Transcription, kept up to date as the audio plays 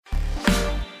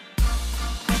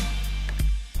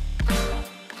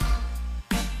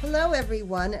Hello,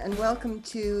 everyone, and welcome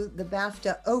to the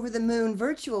BAFTA Over the Moon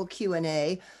virtual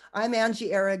Q&A. I'm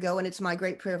Angie Arago, and it's my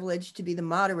great privilege to be the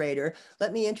moderator.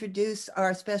 Let me introduce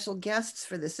our special guests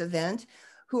for this event,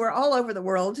 who are all over the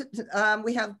world.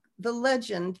 We have the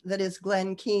legend that is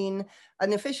Glen Keane,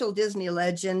 an official Disney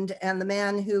legend, and the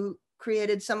man who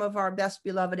created some of our best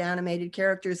beloved animated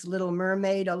characters, Little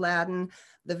Mermaid, Aladdin,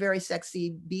 the very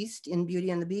sexy Beast in Beauty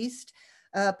and the Beast,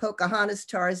 Pocahontas,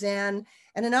 Tarzan,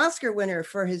 and an Oscar winner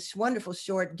for his wonderful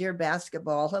short, Dear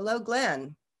Basketball. Hello,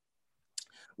 Glen.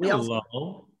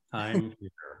 Hello, I'm here.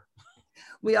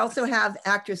 We also have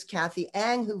actress Cathy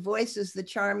Ang, who voices the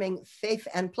charming Faith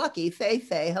and plucky Fei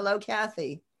Fei. Hello,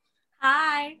 Cathy.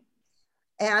 Hi.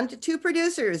 And two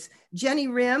producers, Jenny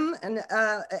Rim, an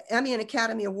Emmy and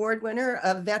Academy Award winner,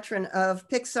 a veteran of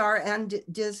Pixar and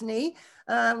Disney,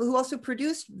 who also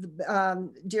produced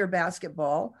Dear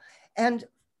Basketball, and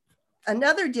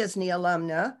another Disney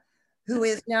alumna, who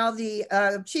is now the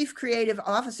Chief Creative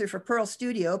Officer for Pearl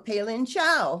Studio, Pei-Lin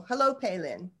Chow. Hello,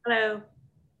 Pei-Lin. Hello.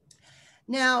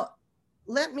 Now,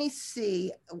 let me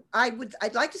see.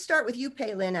 I'd like to start with you,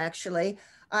 Pei-Lin, actually.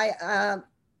 I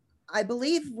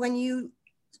believe when you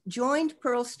joined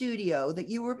Pearl Studio that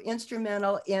you were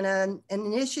instrumental in an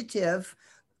initiative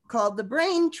called the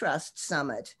Brain Trust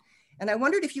Summit. And I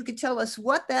wondered if you could tell us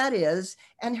what that is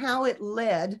and how it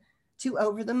led to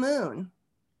Over the Moon.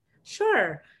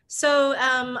 Sure. So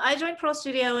I joined Pearl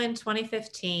Studio in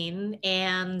 2015,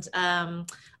 and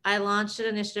I launched an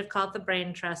initiative called the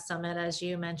Brain Trust Summit, as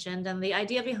you mentioned. And the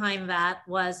idea behind that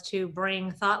was to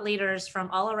bring thought leaders from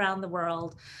all around the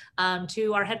world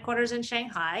to our headquarters in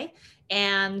Shanghai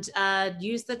and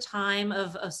use the time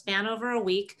of a span over a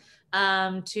week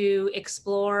to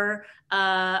explore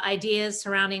ideas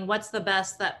surrounding what's the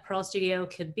best that Pearl Studio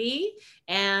could be,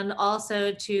 and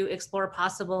also to explore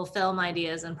possible film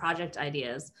ideas and project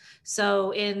ideas.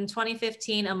 So in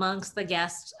 2015, amongst the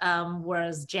guests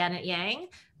was Janet Yang,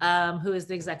 who is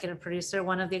the executive producer,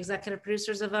 one of the executive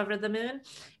producers of Over the Moon.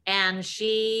 And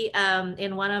she,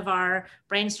 in one of our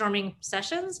brainstorming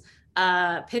sessions,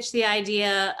 pitched the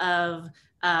idea of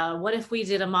what if we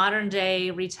did a modern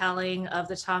day retelling of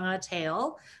the Tonga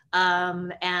tale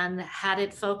and had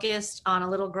it focused on a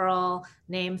little girl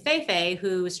named Fei Fei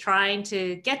who is trying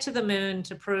to get to the moon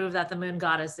to prove that the moon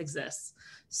goddess exists.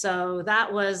 So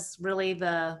that was really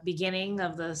the beginning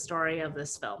of the story of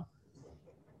this film.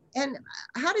 And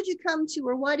how did you come to,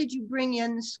 or why did you bring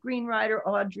in screenwriter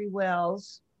Audrey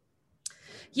Wells?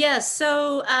 Yes.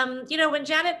 So, you know, when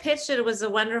Janet pitched it, it was a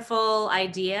wonderful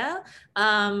idea,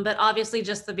 but obviously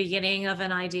just the beginning of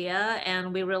an idea.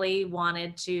 And we really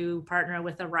wanted to partner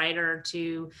with a writer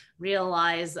to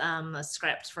realize a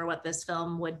script for what this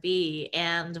film would be.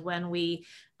 And when we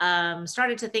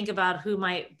started to think about who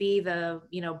might be the,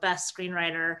 best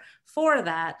screenwriter for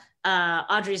that,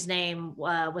 Audrey's name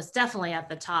was definitely at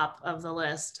the top of the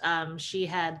list. She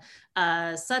had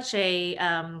such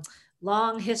a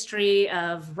long history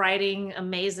of writing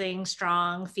amazing,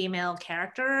 strong female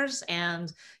characters,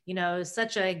 and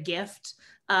such a gift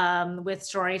with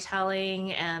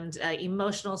storytelling and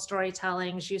emotional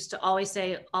storytelling. She used to always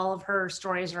say all of her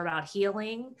stories are about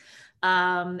healing,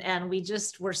 and we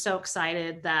just were so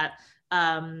excited that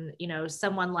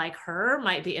someone like her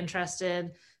might be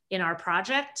interested in our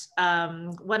project.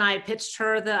 When I pitched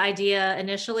her the idea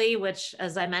initially, which,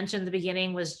 as I mentioned in the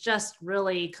beginning, was just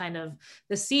really kind of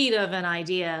the seed of an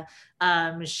idea,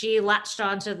 she latched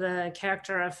onto the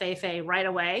character of Fei Fei right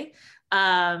away.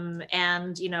 And,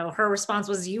 her response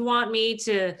was, you want me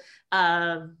to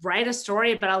write a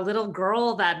story about a little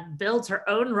girl that builds her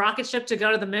own rocket ship to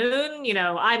go to the moon?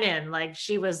 I'm in. Like,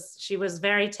 she was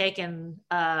very taken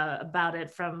about it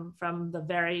from the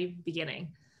very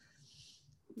beginning.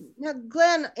 Now,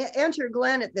 Glen, enter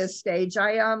Glen at this stage.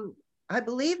 I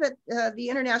believe at the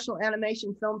International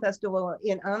Animation Film Festival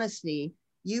in Annecy,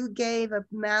 you gave a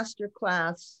master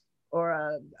class or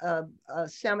a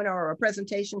seminar or a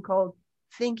presentation called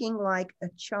Thinking Like a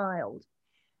Child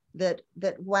that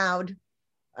wowed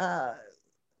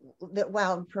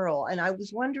Pearl. And I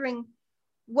was wondering,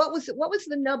 what was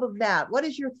the nub of that? What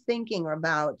is your thinking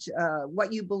about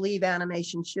what you believe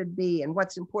animation should be, and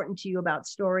what's important to you about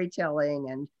storytelling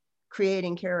and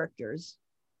creating characters?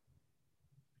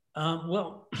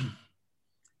 Well,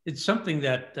 it's something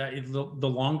that the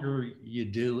longer you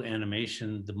do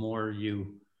animation, the more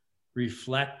you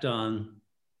reflect on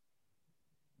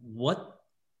what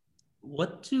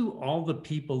do all the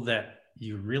people that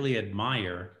you really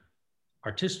admire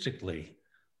artistically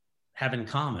have in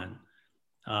common.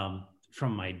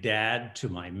 From my dad to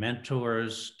my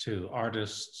mentors to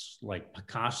artists like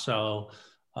Picasso,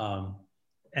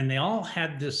 and they all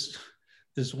had this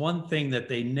there's one thing that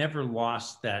they never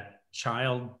lost, that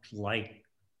childlike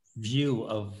view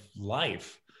of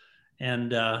life.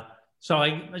 And so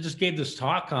I just gave this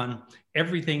talk on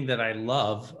everything that I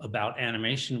love about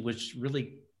animation, which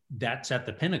really, that's at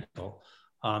the pinnacle.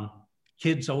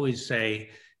 Kids always say,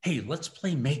 hey, let's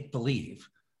play make-believe.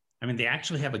 I mean, they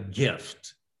actually have a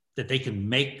gift that they can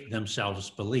make themselves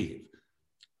believe.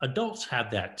 Adults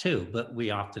have that too, but we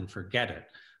often forget it.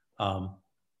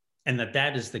 And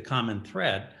that is the common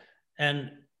thread.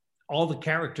 And all the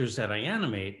characters that I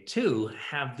animate too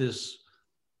have this,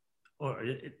 or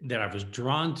that I was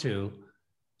drawn to,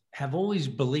 have always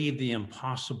believed the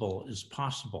impossible is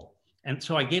possible. And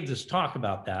so I gave this talk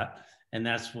about that. And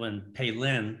that's when Pei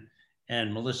Lin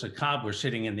and Melissa Cobb were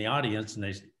sitting in the audience,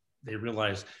 and they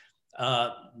realized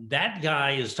that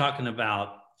guy is talking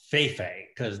about Fei-Fei,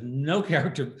 because no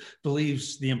character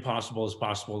believes the impossible is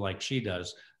possible like she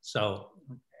does. So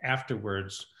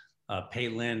afterwards, Pei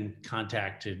Lin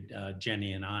contacted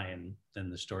Jenny and I, and then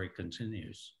the story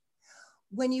continues.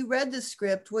 When you read the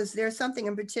script, was there something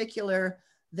in particular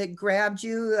that grabbed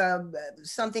you,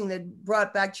 something that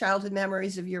brought back childhood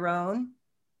memories of your own?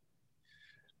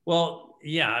 Well,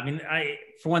 yeah, I mean,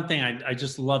 for one thing, I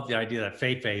just love the idea that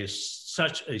Fei-Fei is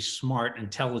such a smart,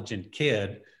 intelligent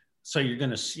kid. So you're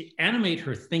going to animate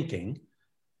her thinking.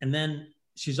 And then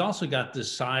she's also got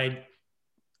this side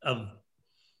of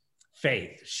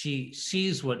faith. She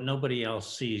sees what nobody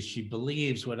else sees. She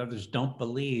believes what others don't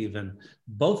believe. And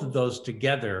both of those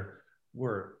together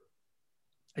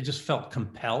I just felt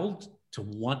compelled to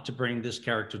want to bring this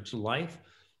character to life.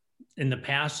 In the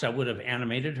past, I would have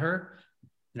animated her.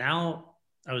 Now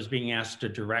I was being asked to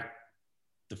direct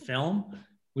the film,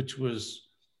 which was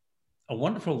a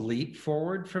wonderful leap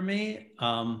forward for me.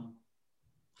 And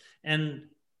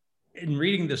in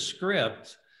reading the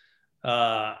script,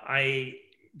 I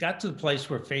got to the place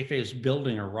where Fei-Fei is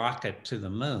building a rocket to the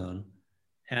moon.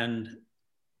 And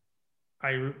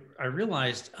I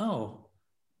realized, oh,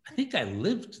 I think I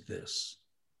lived this.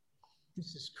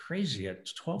 This is crazy. A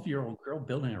 12-year-old girl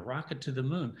building a rocket to the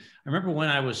moon. I remember when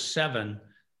I was 7,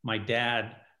 my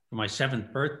dad, for my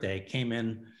 7th birthday, came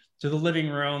in to the living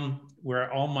room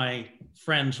where all my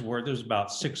friends were. There was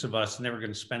about 6 of us, and they were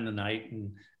going to spend the night.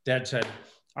 And Dad said,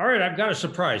 all right, I've got a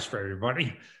surprise for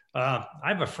everybody. I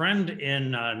have a friend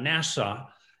in NASA,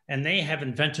 and they have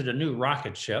invented a new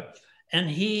rocket ship, and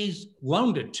he's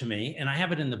loaned it to me, and I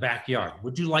have it in the backyard.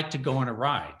 Would you like to go on a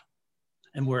ride?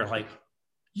 And we're like,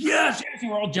 yes, yes.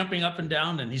 We're all jumping up and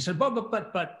down. And he said,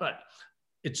 but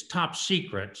it's top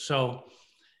secret, so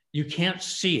you can't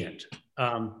see it.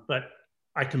 But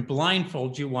I can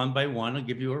blindfold you one by one and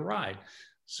give you a ride.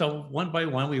 So one by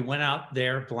one, we went out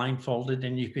there blindfolded,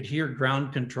 and you could hear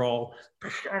ground control.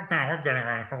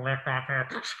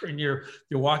 And you're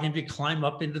walking, you climb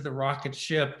up into the rocket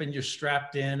ship, and you're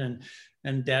strapped in.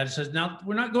 And Dad says, now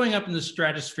we're not going up in the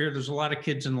stratosphere. There's a lot of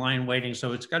kids in line waiting.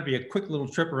 So it's got to be a quick little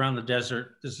trip around the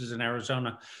desert. This is in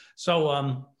Arizona.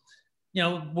 So,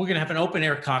 we're going to have an open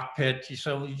air cockpit.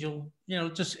 So you'll,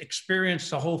 just experience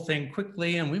the whole thing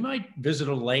quickly. And we might visit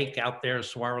a lake out there,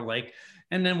 Saguaro Lake,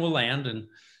 and then we'll land. And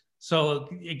so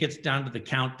it gets down to the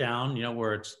countdown,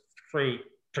 where it's 3,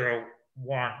 2,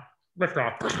 1, lift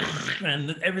off.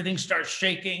 And everything starts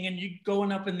shaking, and you're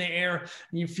going up in the air,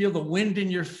 and you feel the wind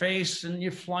in your face, and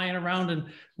you're flying around. And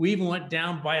we even went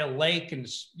down by a lake, and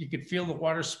you could feel the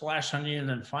water splash on you. And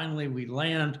then finally we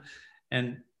land,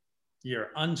 and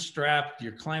you're unstrapped,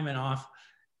 you're climbing off,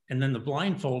 and then the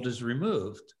blindfold is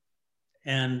removed.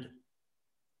 And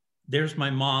there's my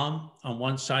mom on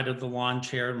one side of the lawn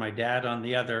chair and my dad on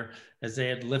the other, as they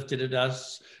had lifted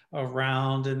us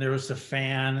around, and there was a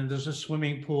fan, and there's a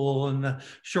swimming pool, and the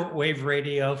shortwave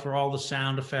radio for all the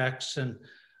sound effects. And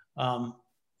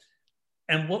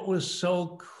what was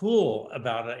so cool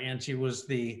about it, Angie, was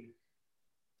the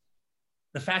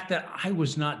fact that I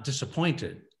was not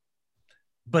disappointed.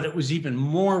 But it was even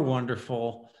more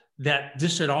wonderful that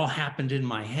this had all happened in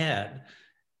my head.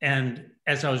 And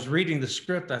as I was reading the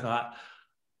script, I thought,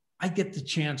 I get the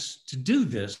chance to do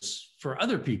this for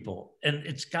other people. And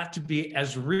it's got to be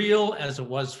as real as it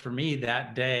was for me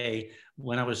that day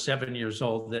when I was 7 years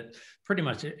old, that pretty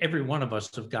much every one of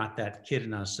us have got that kid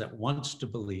in us that wants to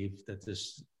believe that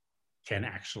this can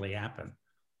actually happen.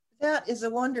 That is a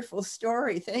wonderful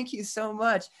story. Thank you so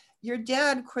much. Your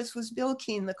dad, of course, was Bill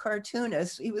Keane, the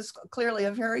cartoonist. He was clearly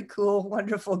a very cool,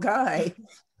 wonderful guy.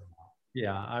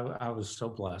 Yeah, I was so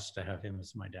blessed to have him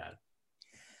as my dad.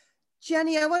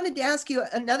 Jenny, I wanted to ask you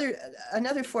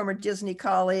another former Disney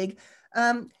colleague.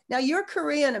 Now you're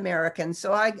Korean American,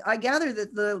 so I gather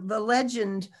that the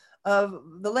legend of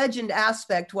the legend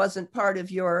aspect wasn't part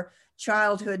of your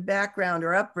childhood background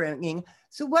or upbringing.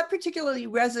 So what particularly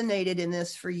resonated in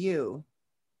this for you?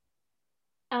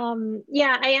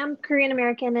 Yeah, I am Korean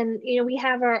American, and we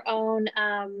have our own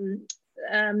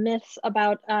myths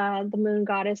about the moon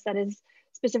goddess that is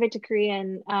specific to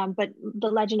Korean. But the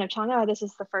legend of Chang'e, this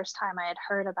is the first time I had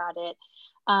heard about it.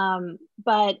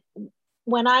 But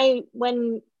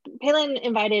when Palin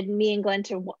invited me and Glenn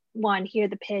to hear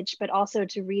the pitch, but also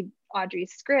to read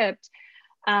Audrey's script,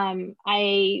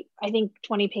 I think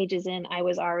 20 pages in, I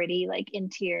was already like in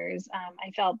tears.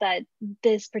 I felt that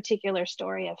this particular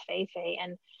story of Fei Fei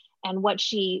and what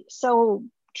she so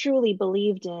truly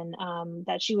believed in,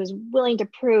 that she was willing to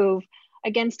prove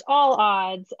against all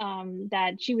odds,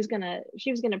 that she was gonna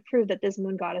prove that this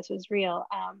moon goddess was real.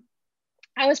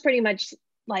 I was pretty much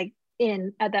like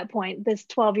in at that point, this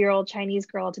 12-year-old Chinese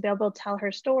girl, to be able to tell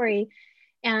her story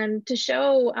and to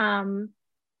show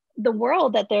the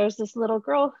world that there's this little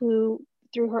girl who,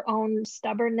 through her own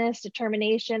stubbornness,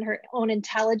 determination, her own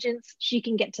intelligence, she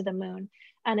can get to the moon.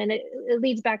 And then it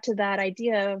leads back to that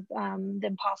idea of the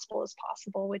impossible is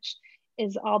possible, which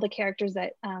is all the characters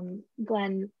that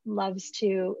Glenn loves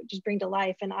to just bring to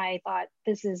life. And I thought,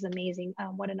 this is amazing.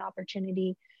 What an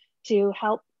opportunity to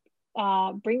help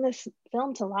bring this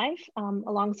film to life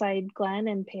alongside Glenn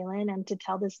and Palin, and to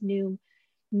tell this new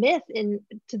myth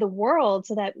to the world,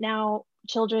 so that now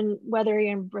children, whether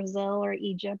you're in Brazil or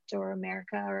Egypt or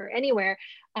America or anywhere,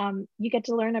 you get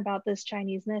to learn about this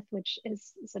Chinese myth, which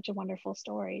is such a wonderful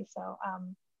story. So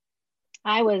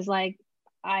I was like,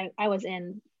 I was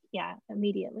in, yeah,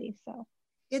 immediately. So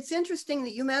it's interesting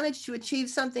that you managed to achieve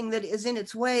something that is in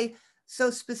its way so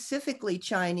specifically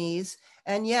Chinese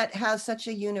and yet has such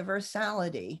a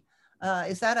universality.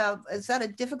 Is that a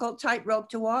difficult tightrope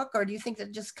to walk, or do you think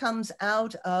that just comes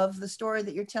out of the story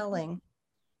that you're telling?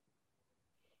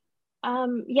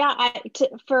 Yeah,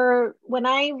 for when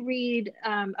I read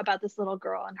about this little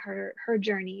girl and her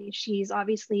journey, she's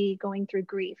obviously going through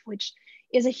grief, which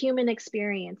is a human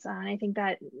experience. And I think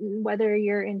that whether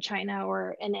you're in China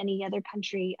or in any other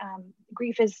country,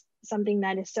 grief is something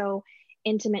that is so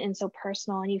intimate and so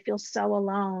personal, and you feel so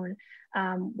alone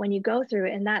when you go through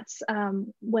it. And that's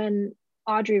when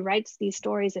Audrey writes these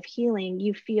stories of healing,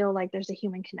 you feel like there's a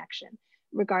human connection,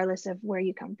 regardless of where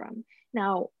you come from.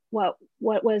 Now, what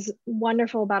was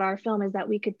wonderful about our film is that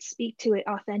we could speak to it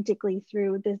authentically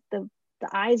through the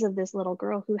eyes of this little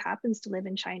girl who happens to live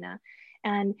in China.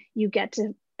 And you get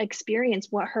to experience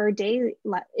what her day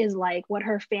is like, what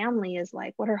her family is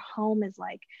like, what her home is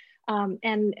like.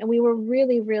 And we were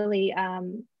really, really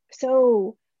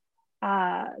so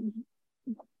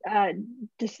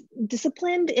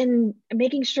disciplined in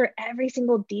making sure every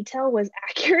single detail was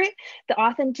accurate. The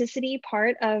authenticity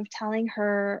part of telling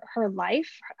her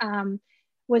life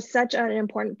was such an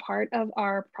important part of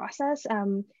our process.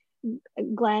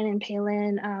 Glenn and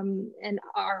Palin and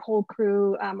our whole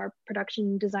crew, our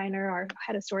production designer, our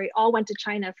head of story, all went to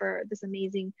China for this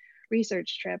amazing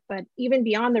research trip. But even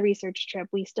beyond the research trip,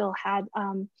 we still had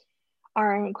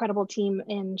our incredible team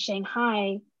in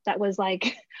Shanghai that was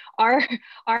like our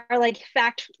like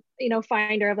fact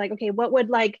finder of like, okay, what would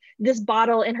like this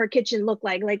bottle in her kitchen look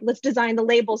like let's design the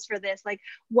labels for this, like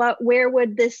where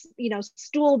would this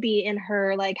stool be in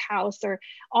her like house, or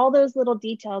all those little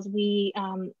details. We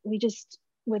just,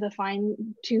 with a fine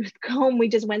tooth comb, we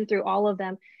just went through all of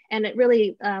them. And it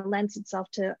really lends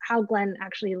itself to how Glenn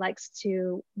actually likes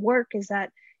to work, is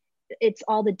that it's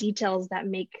all the details that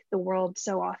make the world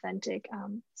so authentic.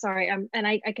 Sorry, and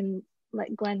I can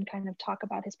let Glenn kind of talk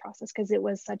about his process, because it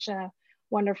was such a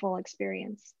wonderful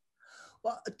experience.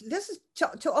 Well, this is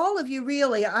to all of you,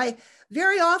 really. I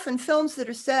very often, films that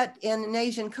are set in an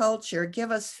Asian culture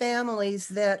give us families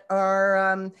that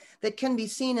are that can be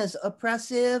seen as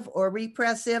oppressive or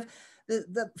repressive.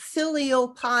 The filial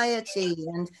piety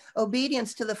and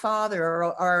obedience to the father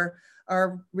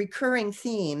are recurring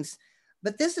themes.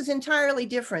 But this is entirely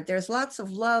different. There's lots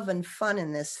of love and fun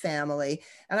in this family.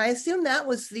 And I assume that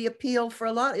was the appeal for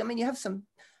a lot. I mean, you have some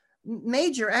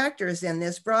major actors in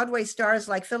this, Broadway stars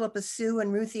like Philippa Sue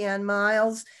and Ruthie Ann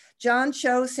Miles, John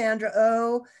Cho, Sandra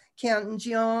Oh, Canton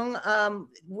Jeong.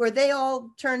 Were they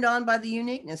all turned on by the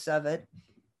uniqueness of it?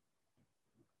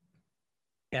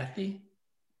 Kathy?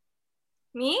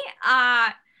 Me?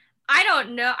 I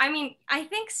don't know. I mean, I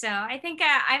think so. I think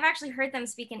I've actually heard them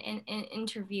speak in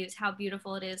interviews how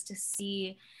beautiful it is to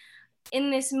see in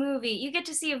this movie. You get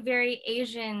to see a very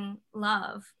Asian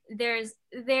love. There is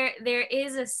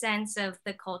a sense of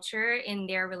the culture in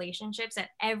their relationships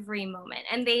at every moment,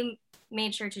 and they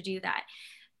made sure to do that.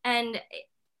 And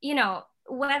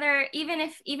whether even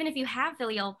if you have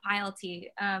filial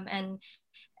piety, and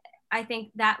I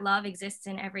think that love exists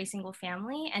in every single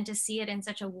family, and to see it in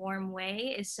such a warm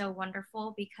way is so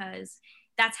wonderful, because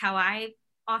that's how I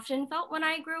often felt when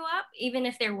I grew up, even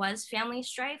if there was family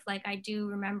strife. Like, I do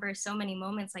remember so many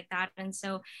moments like that. And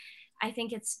so I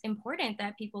think it's important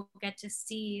that people get to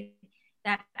see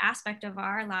that aspect of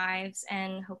our lives,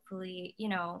 and hopefully, you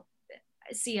know,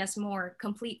 see us more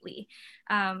completely.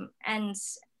 And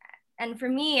for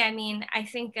me, I mean, I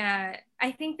think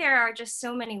there are just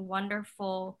so many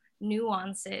wonderful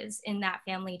nuances in that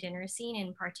family dinner scene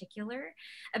in particular,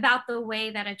 about the way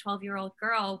that a 12-year-old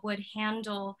girl would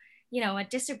handle, you know, a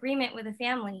disagreement with a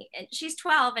family. She's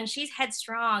 12 and she's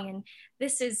headstrong, and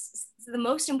this is the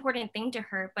most important thing to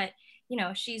her, but you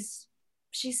know, she's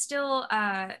still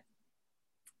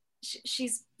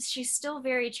she's still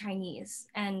very Chinese.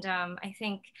 And I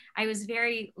think I was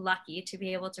very lucky to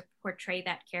be able to portray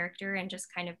that character and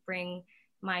just kind of bring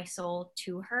my soul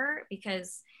to her,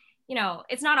 because, you know,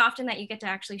 it's not often that you get to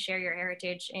actually share your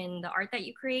heritage in the art that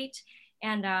you create.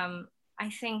 And I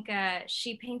think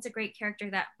she paints a great character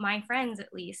that my friends,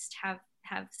 at least, have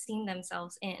seen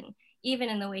themselves in, even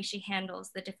in the way she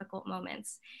handles the difficult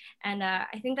moments. And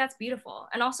I think that's beautiful.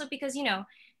 And also because, you know,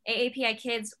 AAPI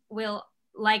kids will,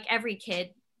 like every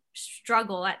kid,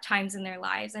 struggle at times in their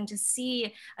lives, and to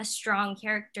see a strong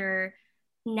character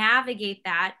navigate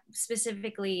that,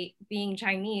 specifically being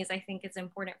Chinese, I think it's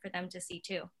important for them to see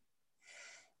too.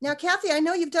 Now, Kathy, I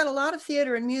know you've done a lot of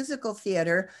theater and musical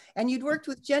theater, and you'd worked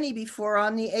with Jenny before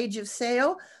on The Age of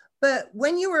Sail, but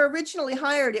when you were originally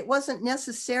hired, it wasn't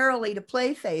necessarily to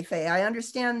play Fei Fei. I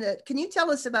understand that. Can you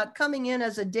tell us about coming in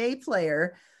as a day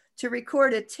player to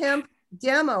record a temp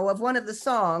demo of one of the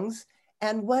songs,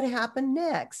 and what happened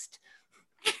next?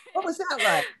 What was that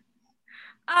like?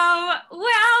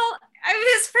 Well,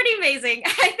 it was pretty amazing.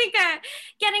 I think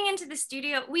getting into the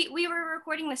studio, we were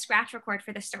recording the scratch record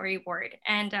for the storyboard,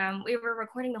 and we were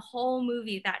recording the whole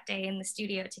movie that day in the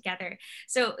studio together.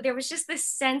 So there was just this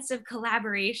sense of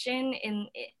collaboration in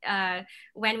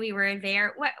when we were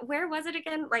there. Where was it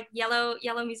again? Like Yellow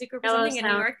Music Group or something in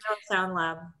New York? Yellow Sound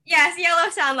Lab. Yes, Yellow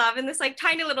Sound Lab, in this like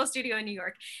tiny little studio in New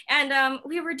York. And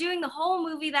we were doing the whole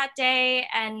movie that day,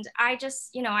 and I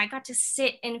just, you know, I got to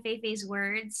sit in Fei Fei's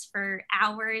words for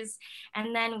hours.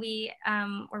 And then we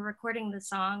were recording the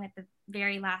song at the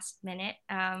very last minute.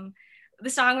 The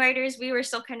songwriters, we were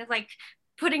still kind of like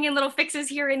putting in little fixes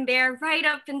here and there right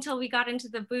up until we got into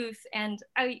the booth. And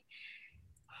I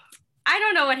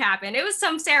don't know what happened. It was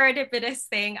some serendipitous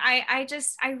thing. I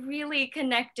really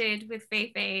connected with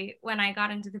Fei Fei when I got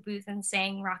into the booth and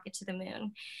sang Rocket to the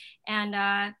Moon.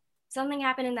 And something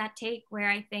happened in that take where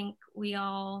I think we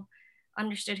all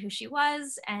understood who she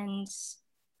was, and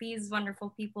these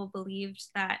wonderful people believed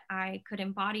that I could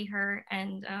embody her.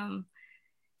 And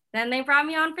then they brought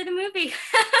me on for the movie.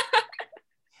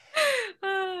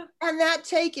 And that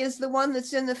take is the one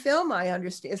that's in the film, I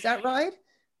understand. Is that right?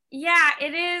 Yeah,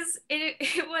 it is.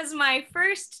 It was my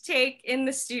first take in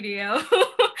the studio,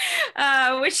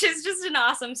 which is just an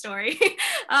awesome story. It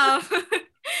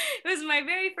was my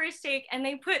very first take, and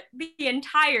they put the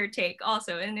entire take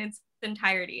also in its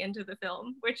entirety into the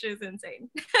film, which is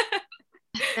insane.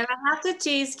 And I have to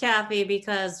tease Kathy,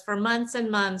 because for months and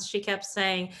months she kept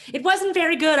saying, it wasn't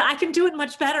very good, I can do it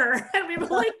much better. And we were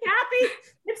like, Kathy,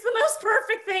 it's the most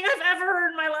perfect thing I've ever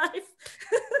heard in my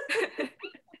life.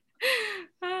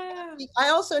 I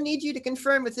also need you to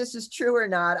confirm if this is true or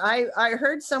not. I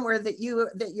heard somewhere that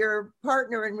your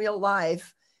partner in real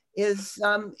life is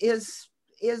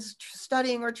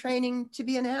studying or training to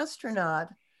be an astronaut.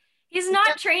 He's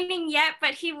not training yet,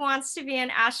 but he wants to be an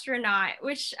astronaut,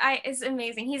 which is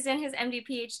amazing. He's in his MD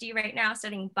PhD right now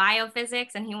studying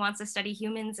biophysics, and he wants to study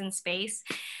humans in space.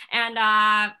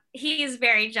 And he is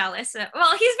very jealous.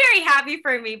 Well, he's very happy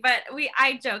for me, but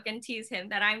I joke and tease him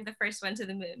that I'm the first one to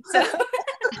the moon. So.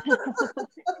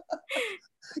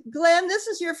 Glenn, this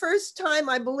is your first time,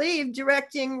 I believe,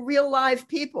 directing real live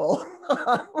people.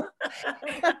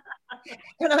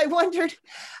 And I wondered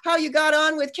how you got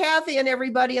on with Kathy and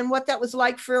everybody, and what that was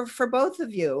like for both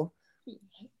of you.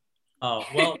 Oh,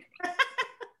 well,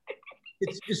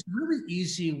 it's really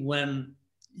easy when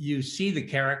you see the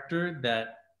character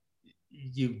that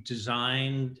you've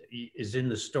designed is in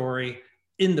the story,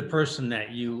 in the person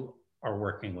that you are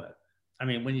working with. I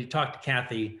mean, when you talk to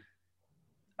Kathy,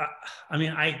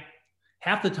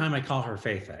 half the time I call her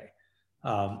Fei Fei.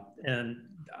 And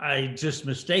I just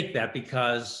mistake that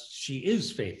because she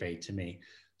is Fei Fei to me.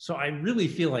 So I really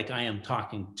feel like I am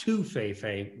talking to Fei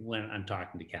Fei when I'm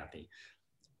talking to Kathy.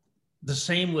 The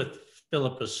same with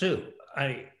Philippa Soo.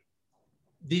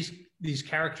 These these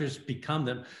characters become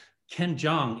them. Ken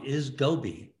Jeong is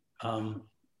Gobi.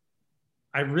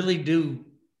 I really do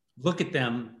look at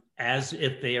them as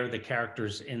if they are the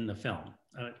characters in the film.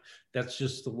 That's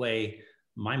just the way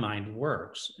my mind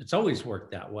works. It's always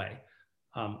worked that way.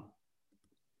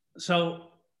 So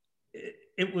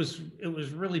it was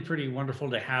really pretty wonderful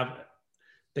to have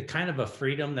the kind of a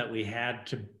freedom that we had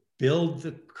to build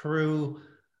the crew,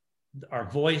 our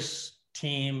voice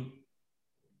team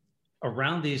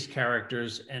around these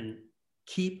characters and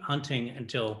keep hunting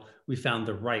until we found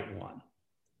the right one.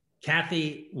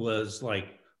 Kathy was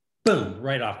like, boom,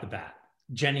 right off the bat.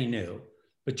 Jenny knew,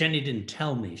 but Jenny didn't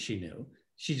tell me she knew.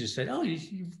 She just said, oh,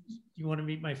 you want to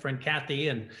meet my friend Kathy?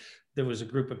 And there was a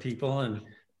group of people,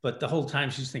 but the whole time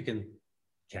she's thinking,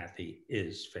 Kathy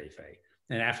is Fei Fei.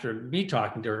 And after me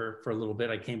talking to her for a little bit,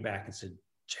 I came back and said,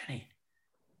 Jenny,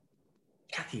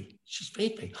 Kathy, she's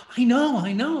Fei Fei. I know.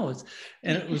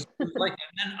 And it was like,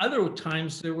 and then other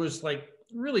times there was like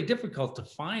really difficult to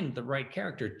find the right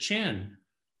character. Chin,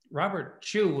 Robert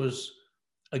Chiu was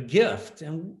a gift.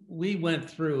 And we went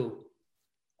through,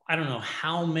 I don't know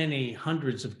how many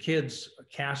hundreds of kids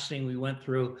casting we went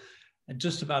through. And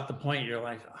just about the point you're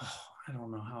like, oh, I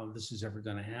don't know how this is ever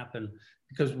going to happen,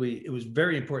 because it was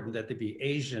very important that there be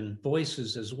Asian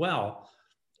voices as well.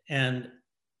 And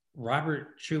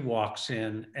Robert Chiu walks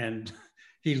in and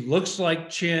he looks like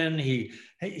Chin. He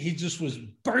just was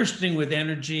bursting with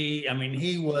energy. I mean,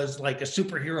 he was like a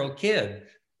superhero kid.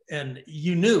 And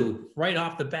you knew right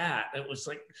off the bat, it was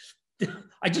like,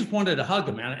 I just wanted to hug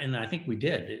him. And I think we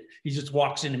did. He just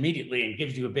walks in immediately and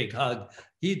gives you a big hug.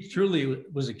 He truly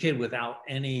was a kid without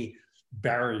any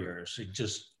barriers.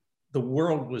 The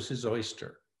world was his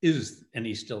oyster, and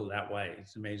he's still that way.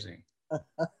 It's amazing.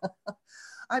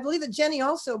 I believe that Jenny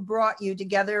also brought you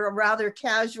together a rather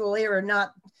casually, or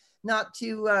not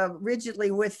too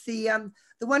rigidly, with the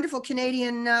wonderful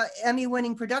Canadian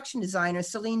Emmy-winning production designer,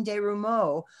 Celine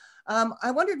Desrumeaux.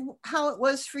 I wondered how it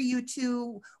was for you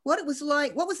what was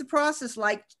the process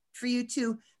like for you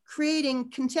to creating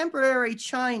contemporary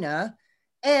China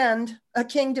and A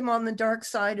Kingdom on the Dark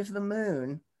Side of the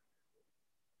Moon?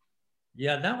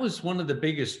 Yeah, that was one of the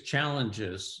biggest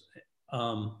challenges.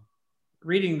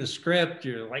 Reading the script,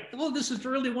 you're like, oh, this is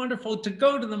really wonderful, to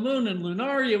go to the moon and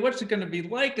Lunaria, what's it going to be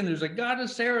like? And there's a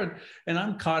goddess there, and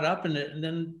I'm caught up in it.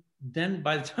 And then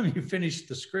by the time you finish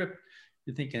the script,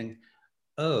 you're thinking,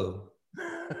 oh,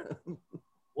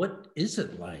 what is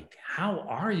it like? How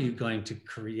are you going to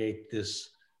create this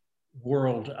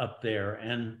world up there?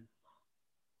 And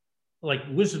like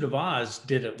Wizard of Oz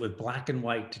did it with black and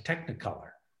white to Technicolor.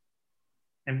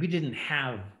 And we didn't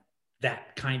have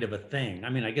that kind of a thing. I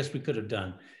mean, I guess we could have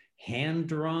done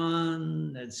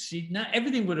hand-drawn, not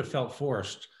everything would have felt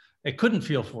forced. It couldn't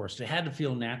feel forced. It had to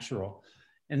feel natural.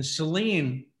 And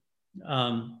Celine,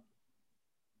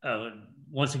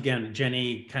 once again,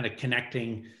 Jenny kind of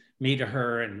connecting me to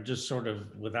her, and just sort of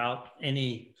without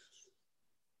any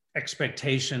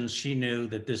expectations, she knew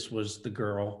that this was the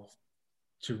girl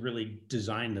to really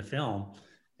design the film.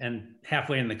 And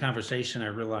halfway in the conversation, I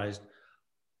realized,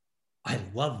 I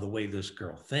love the way this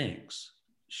girl thinks.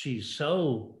 She's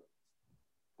so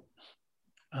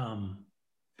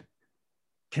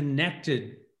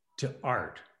connected to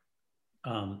art,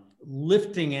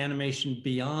 lifting animation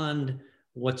beyond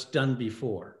what's done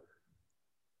before.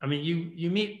 I mean,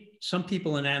 you meet some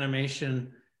people in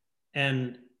animation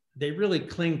and they really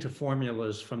cling to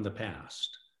formulas from the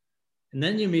past. And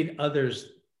then you meet others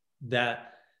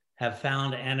that have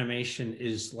found animation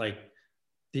is like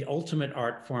the ultimate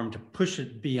art form to push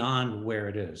it beyond where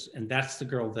it is. And that's the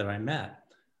girl that I met.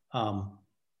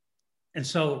 And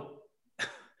so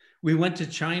we went to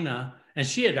China, and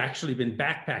she had actually been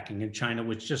backpacking in China,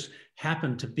 which just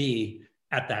happened to be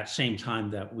at that same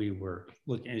time that we were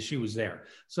looking, and she was there.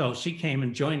 So she came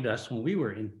and joined us when we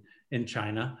were in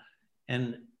China.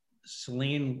 And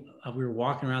Celine, we were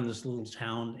walking around this little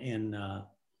town in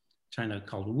China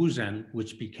called Wuzhen,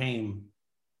 which became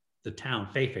the town,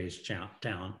 Fei Fei's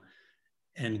town.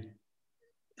 And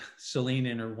Celine,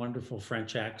 in her wonderful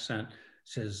French accent,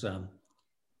 says,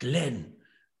 Glenn,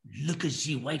 look at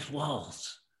the white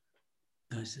walls.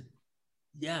 And I said,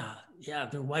 yeah,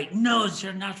 they're white. No,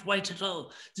 they're not white at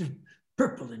all. They're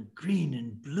purple and green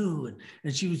and blue.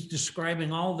 And she was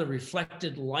describing all the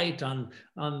reflected light on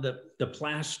the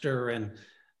plaster. And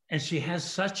she has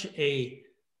such a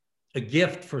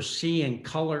gift for seeing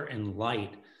color and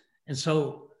light. And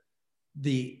so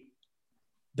the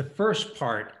first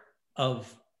part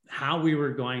of how we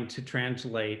were going to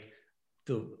translate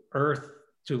the Earth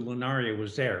to Lunaria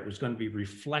was there. It was going to be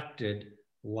reflected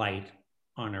light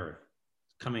on Earth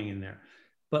coming in there.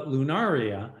 But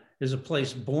Lunaria is a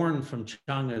place born from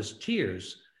Changa's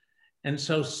tears. And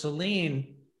so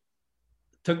Celine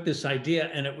took this idea,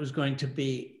 and it was going to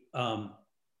be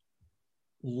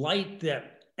light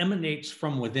that emanates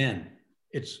from within.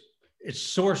 It's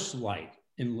source light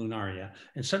in Lunaria.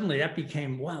 And suddenly that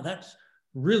became, wow, that's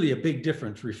really a big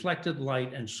difference, reflected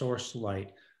light and source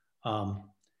light. Part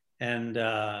of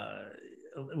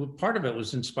it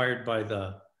was inspired by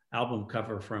the album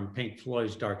cover from Pink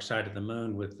Floyd's Dark Side of the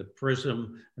Moon, with the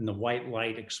prism and the white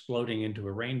light exploding into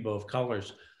a rainbow of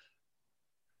colors.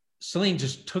 Celine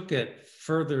just took it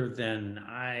further than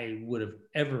I would have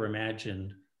ever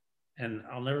imagined. And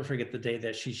I'll never forget the day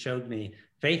that she showed me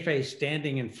Fei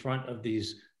standing in front of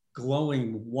these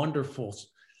glowing, wonderful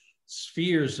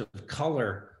spheres of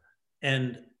color.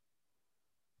 And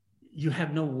you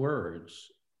have no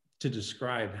words to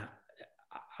describe.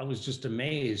 I was just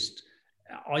amazed.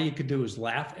 All you could do was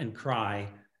laugh and cry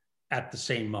at the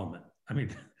same moment. I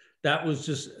mean, that was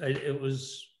just,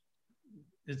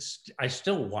 I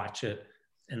still watch it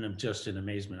and I'm just in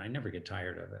amazement. I never get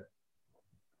tired of it.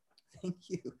 Thank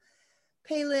you.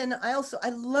 Pei Lin, I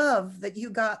love that you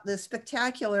got the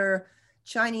spectacular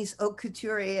Chinese haute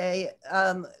couturier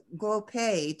Guo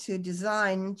Pei to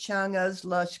design Changa's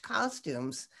lush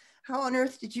costumes. How on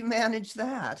earth did you manage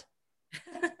that?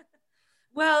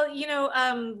 Well,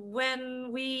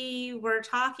 when we were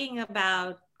talking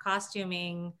about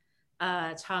costuming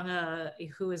Changa,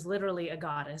 who is literally a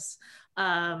goddess,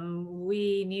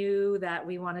 we knew that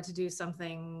we wanted to do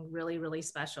something really, really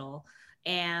special.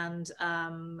 And,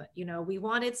 we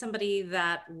wanted somebody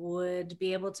that would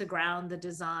be able to ground the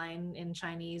design in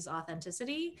Chinese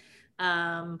authenticity,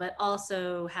 but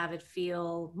also have it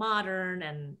feel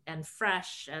modern and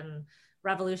fresh and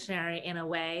revolutionary in a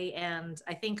way. And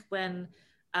I think when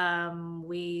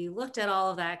we looked at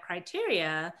all of that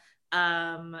criteria,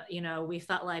 we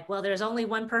felt like, well, there's only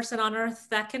one person on earth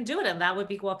that can do it, and that would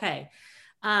be Guo Pei.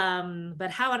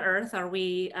 But how on earth are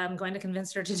we going to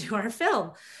convince her to do our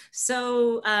film?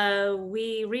 So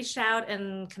we reached out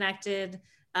and connected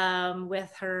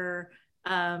with her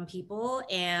people,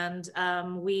 and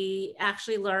we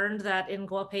actually learned that in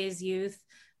Guo Pei's youth,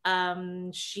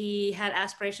 she had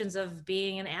aspirations of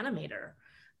being an animator.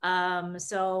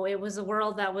 So it was a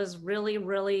world that was really,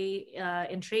 really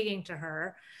intriguing to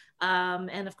her.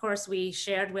 And of course, we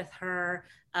shared with her,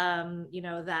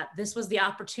 that this was the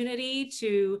opportunity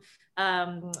to,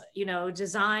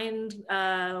 design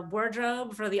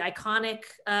wardrobe for the iconic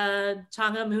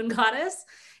Changa moon goddess.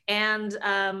 And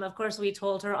of course, we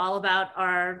told her all about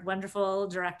our wonderful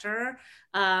director,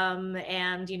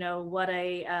 and what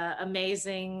a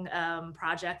amazing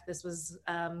project this was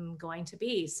going to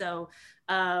be. So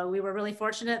we were really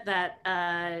fortunate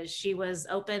that she was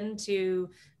open to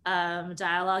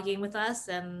dialoguing with us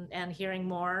and hearing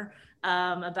more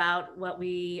about what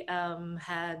we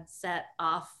had set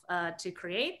off to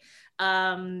create.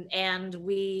 And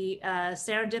we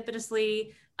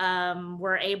serendipitously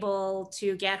were able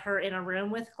to get her in a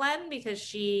room with Glenn, because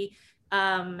she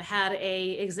had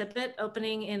a exhibit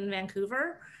opening in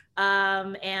Vancouver.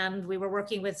 And we were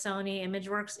working with Sony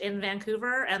Imageworks in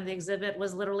Vancouver, and the exhibit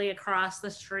was literally across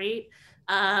the street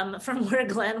from where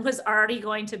Glenn was already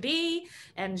going to be,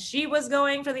 and she was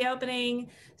going for the opening.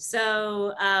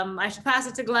 So I should pass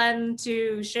it to Glenn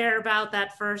to share about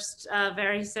that first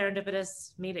very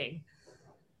serendipitous meeting.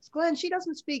 Glenn, she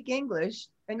doesn't speak English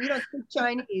and you don't speak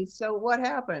Chinese, so what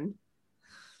happened?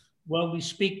 Well, we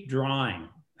speak drawing.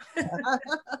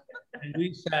 And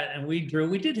we sat and we drew.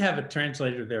 We did have a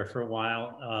translator there for a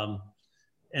while.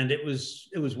 And it was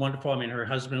wonderful. I mean, her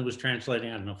husband was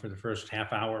translating, I don't know, for the first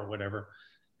half hour or whatever.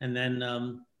 And then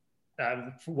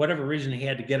for whatever reason, he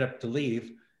had to get up to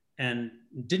leave and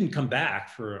didn't come back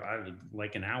for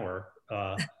like an hour.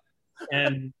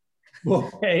 And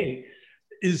Guo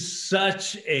is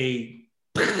such a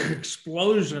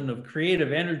explosion of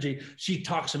creative energy. She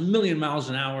talks a million miles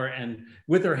an hour and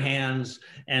with her hands.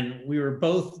 And we were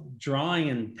both drawing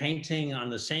and painting on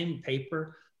the same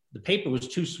paper. The paper was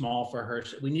too small for her,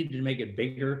 so we needed to make it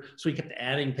bigger. So we kept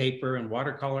adding paper and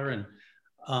watercolor. And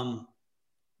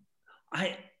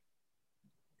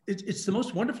it's the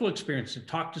most wonderful experience to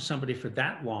talk to somebody for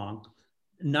that long,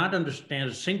 not understand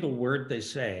a single word they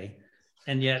say,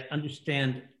 and yet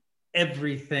understand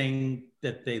everything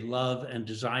that they love and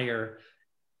desire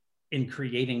in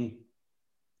creating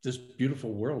this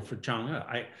beautiful world for Changa.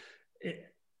 I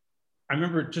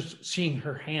remember just seeing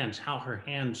her hands, how her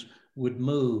hands would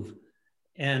move,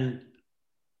 and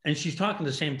she's talking at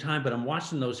the same time, but I'm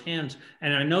watching those hands,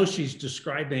 and I know she's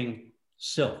describing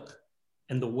silk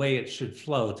and the way it should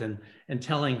float, and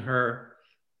telling her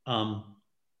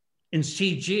in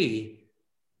CG,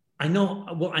 I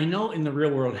know in the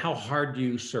real world how hard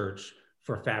you search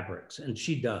for fabrics, and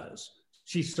she does.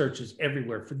 She searches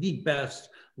everywhere for the best,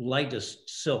 lightest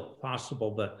silk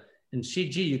possible. But in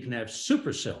CG, you can have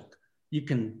super silk.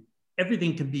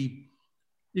 Everything can be,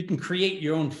 you can create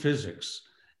your own physics.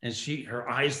 And her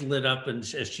eyes lit up, and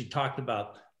as she talked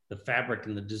about the fabric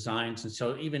and the designs. And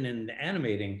so even in the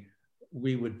animating,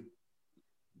 we would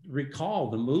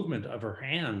recall the movement of her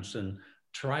hands and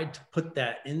tried to put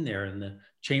that in there in the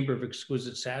Chamber of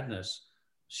Exquisite Sadness.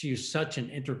 She is such an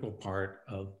integral part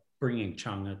of bringing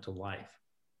Chang'e to life.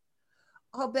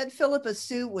 I'll bet Philippa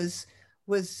Soo was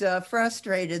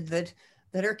frustrated that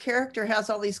her character has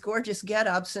all these gorgeous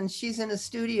get-ups and she's in a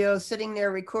studio sitting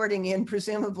there recording in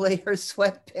presumably her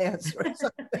sweatpants or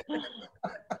something.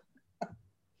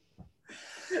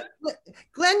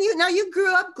 Glenn, you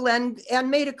grew up, Glenn,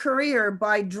 and made a career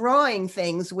by drawing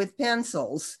things with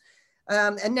pencils.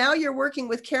 And now you're working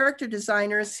with character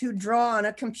designers who draw on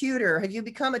a computer. Have you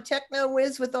become a techno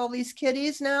whiz with all these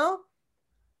kiddies now?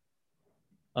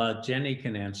 Jenny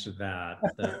can answer that.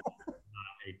 Not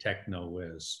a techno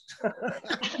whiz.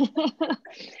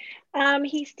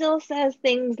 He still says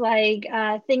things like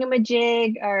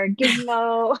thingamajig or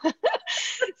gizmo.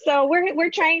 So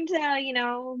we're trying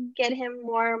to, get him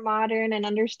more modern and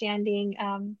understanding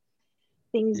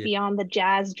things beyond the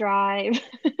jazz drive.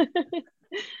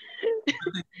 The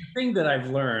thing that I've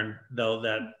learned, though,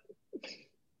 that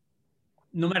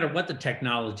no matter what the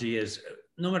technology is,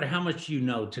 no matter how much you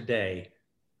know today,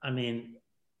 I mean,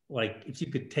 like if you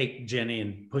could take Jenny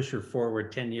and push her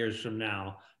forward 10 years from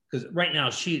now, because right now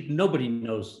nobody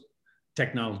knows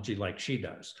technology like she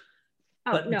does.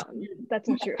 Oh, but no, that's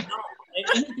not true.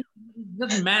 It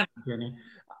doesn't matter, Jenny.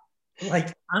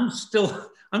 Like I'm still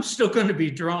going to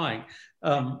be drawing,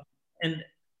 and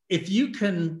if you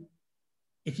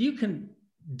can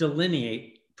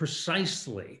delineate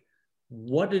precisely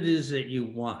what it is that you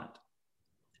want,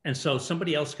 and so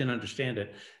somebody else can understand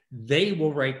it, they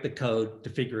will write the code to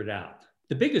figure it out.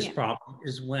 The biggest problem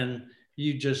is when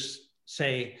you just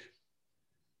say,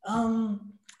 I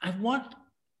want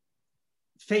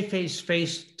Fei-Fei's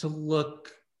face to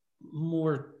look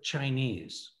more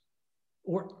Chinese,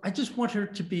 or I just want her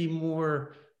to be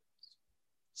more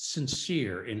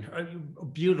sincere and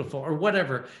beautiful, or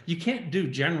whatever. You can't do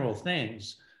general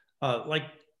things. Like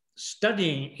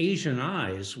studying Asian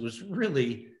eyes was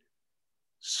really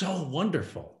so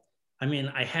wonderful. I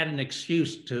mean, I had an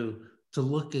excuse to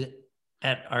look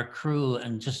at our crew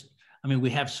and we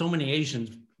have so many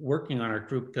Asians working on our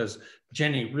crew because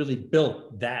Jenny really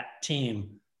built that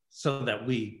team so that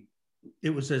it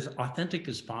was as authentic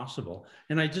as possible.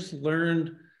 And I just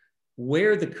learned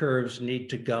where the curves need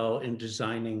to go in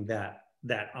designing that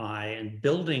eye and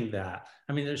building that.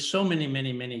 I mean, there's so many,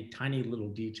 many, many tiny little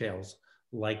details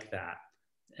like that.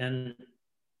 And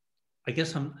I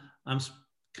guess I'm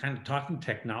kind of talking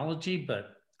technology,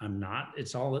 but I'm not.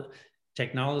 It's all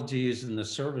technology is in the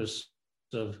service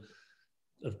of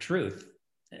truth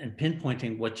and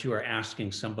pinpointing what you are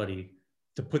asking somebody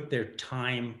to put their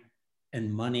time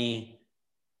and money.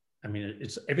 I mean,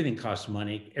 everything costs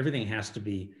money. Everything has to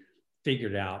be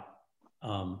figured out.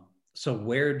 So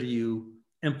where do you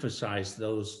emphasize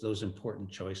those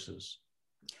important choices?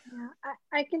 Yeah,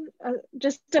 I can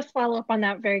just to follow up on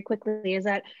that very quickly is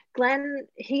that Glenn,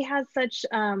 he has such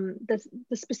the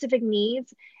specific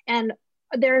needs, and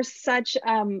there's such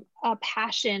a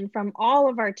passion from all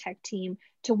of our tech team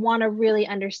to want to really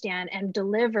understand and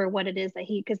deliver what it is that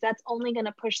because that's only going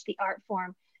to push the art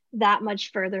form that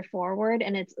much further forward.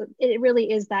 And it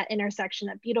really is that intersection,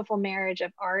 that beautiful marriage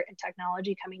of art and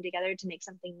technology coming together to make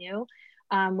something new.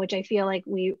 Which I feel like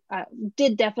we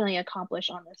did definitely accomplish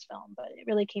on this film, but it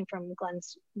really came from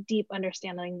Glenn's deep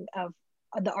understanding of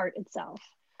the art itself.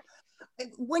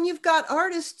 When you've got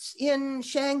artists in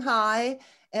Shanghai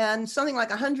and something like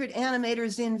 100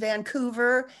 animators in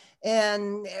Vancouver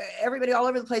and everybody all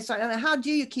over the place, how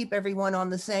do you keep everyone on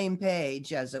the same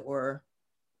page, as it were?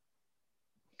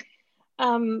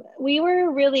 We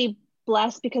were really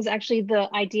blessed because actually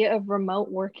the idea of remote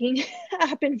working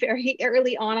happened very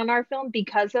early on our film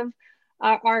because of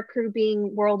our crew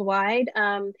being worldwide.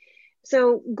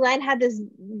 So Glenn had this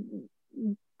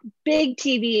big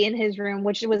TV in his room,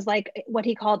 which was like what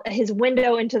he called his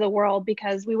window into the world,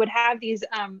 because we would have these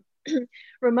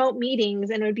remote meetings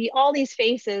and it would be all these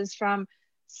faces from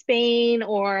Spain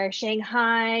or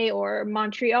Shanghai or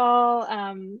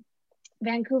Montreal,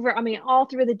 Vancouver. I mean, all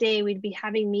through the day, we'd be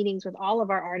having meetings with all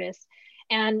of our artists.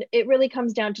 And it really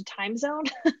comes down to time zone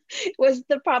was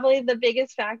probably the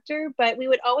biggest factor, but we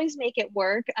would always make it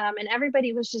work. And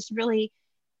everybody was just really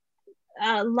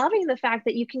loving the fact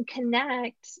that you can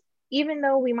connect even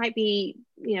though we might be,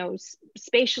 you know,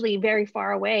 spatially very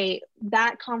far away,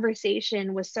 that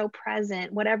conversation was so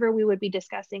present. Whatever we would be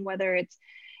discussing, whether it's,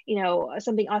 you know,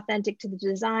 something authentic to the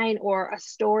design or a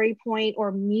story point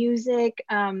or music,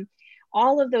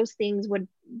 all of those things would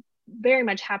very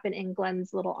much happen in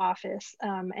Glenn's little office.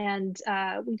 And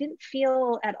we didn't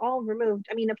feel at all removed.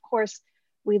 I mean, of course,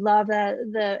 we love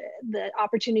the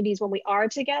opportunities when we are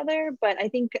together, but I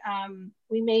think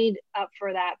we made up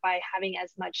for that by having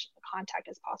as much contact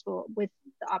as possible with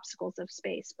the obstacles of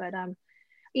space. But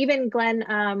even Glenn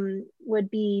would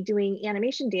be doing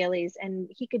animation dailies, and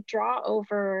he could draw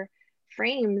over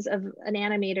frames of an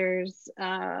animator's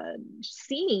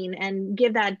scene and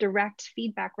give that direct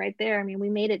feedback right there. I mean, we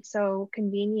made it so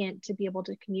convenient to be able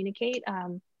to communicate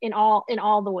in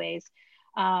all the ways.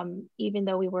 Even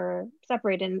though we were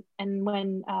separated. And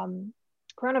when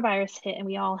coronavirus hit and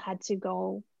we all had to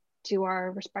go to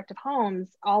our respective homes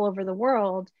all over the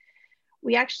world,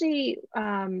 we actually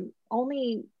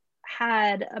only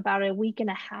had about a week and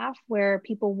a half where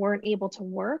people weren't able to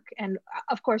work. And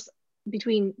of course,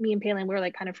 between me and Palin, we were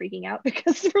like kind of freaking out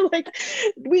because we're like,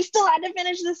 we still had to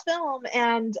finish this film.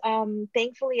 And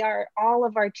thankfully all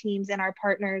of our teams and our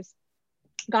partners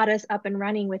got us up and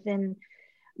running within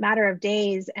matter of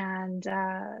days, and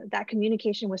that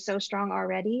communication was so strong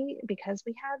already because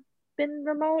we had been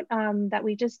remote that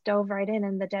we just dove right in,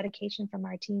 and the dedication from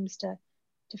our teams to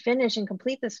finish and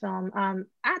complete this film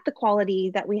at the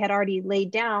quality that we had already laid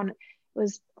down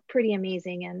was pretty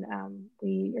amazing. And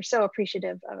we are so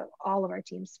appreciative of all of our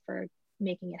teams for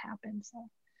making it happen. So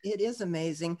it is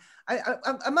amazing.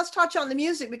 I must touch on the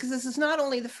music, because this is not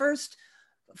only the first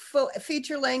full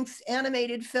feature-length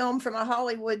animated film from a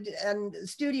Hollywood and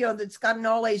studio that's got an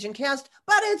all-Asian cast,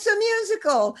 but it's a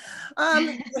musical.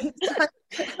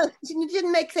 You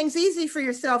didn't make things easy for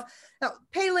yourself. Now,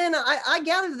 Palin, I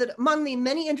gather that among the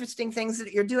many interesting things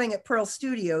that you're doing at Pearl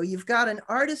Studio, you've got an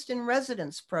artist in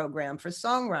residence program for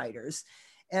songwriters,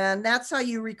 and that's how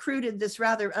you recruited this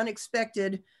rather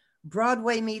unexpected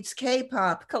Broadway meets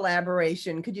K-pop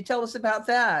collaboration. Could you tell us about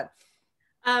that?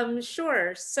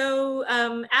 Sure. So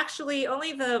actually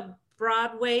only the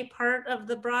Broadway part of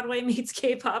the Broadway meets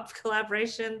K-pop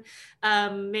collaboration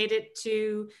made it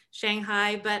to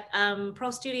Shanghai, but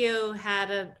Pearl Studio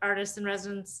had an artist in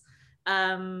residence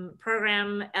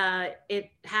program.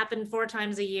 It happened 4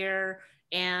 times a year,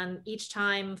 and each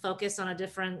time focused on a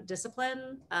different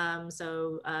discipline.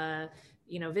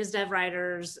 You know, Viz Dev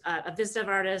writers, Viz Dev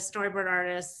artists, storyboard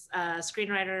artists,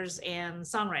 screenwriters, and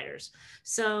songwriters.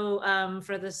 So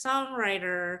for the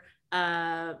songwriter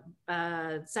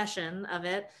session of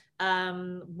it,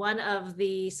 one of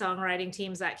the songwriting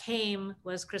teams that came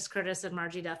was Chris Curtis and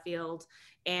Margie Duffield.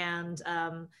 And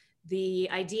the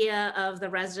idea of the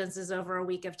residence is over a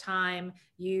week of time.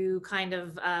 You kind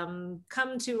of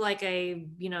come to like a,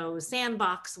 you know,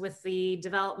 sandbox with the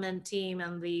development team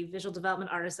and the visual development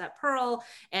artists at Pearl,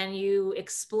 and you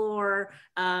explore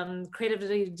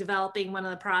creatively developing one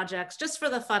of the projects just for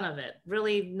the fun of it.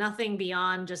 Really nothing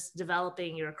beyond just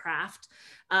developing your craft.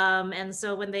 And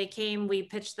so when they came, we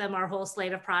pitched them our whole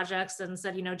slate of projects and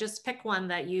said, you know, just pick one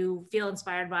that you feel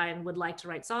inspired by and would like to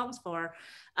write songs for.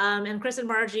 And Chris and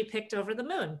Margie picked Over the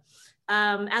Moon.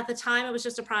 At the time, it was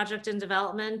just a project in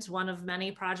development, one of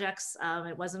many projects.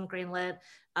 It wasn't greenlit.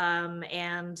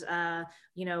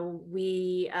 You know,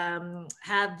 we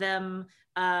had them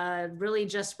really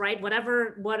just write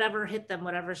whatever hit them,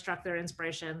 whatever struck their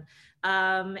inspiration.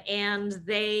 And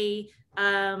they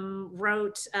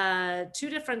wrote 2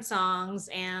 different songs,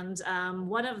 and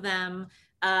one of them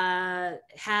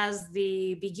has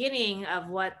the beginning of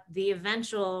what the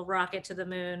eventual Rocket to the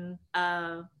Moon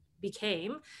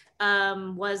became,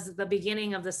 was the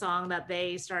beginning of the song that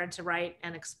they started to write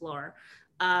and explore.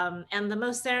 And the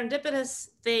most serendipitous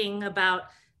thing about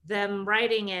them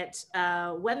writing it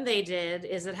when they did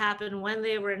is it happened when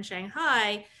they were in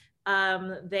Shanghai.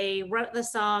 They wrote the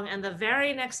song, and the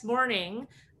very next morning,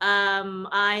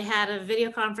 I had a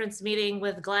video conference meeting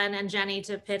with Glenn and Jenny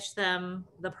to pitch them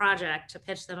the project, to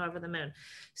pitch them Over the Moon.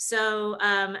 So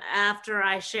after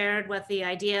I shared what the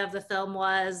idea of the film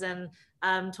was and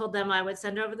told them I would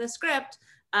send over the script,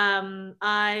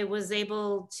 I was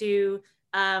able to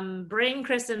bring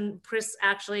Chris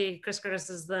Curtis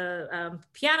is the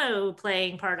piano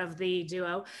playing part of the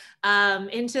duo,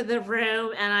 into the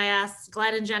room, and I asked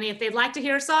Glenn and Jenny if they'd like to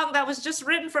hear a song that was just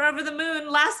written for Over the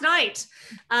Moon last night.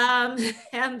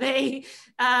 And they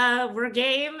were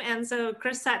game, and so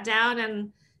Chris sat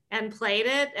down and played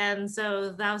it, and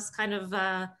so that was kind of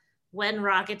when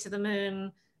Rocket to the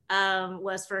Moon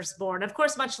was first born. Of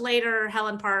course, much later,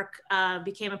 Helen Park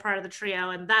became a part of the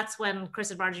trio, and that's when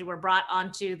Chris and Margie were brought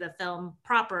onto the film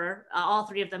proper. All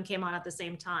three of them came on at the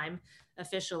same time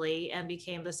officially and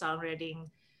became the songwriting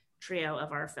trio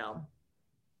of our film.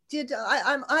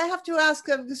 I have to ask,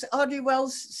 because Audrey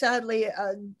Wells sadly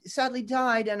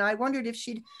died, and I wondered if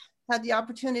she'd had the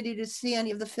opportunity to see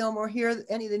any of the film or hear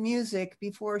any of the music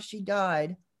before she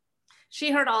died.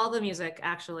 She heard all the music,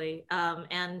 actually,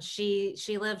 and she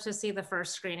lived to see the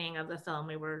first screening of the film.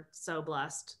 We were so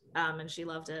blessed, and she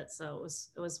loved it, so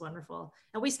it was wonderful.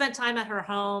 And we spent time at her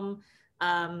home,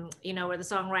 you know, where the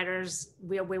songwriters,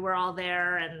 we were all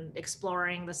there and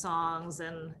exploring the songs,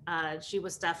 and she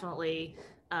was definitely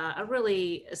a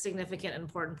really significant,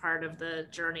 important part of the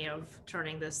journey of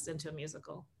turning this into a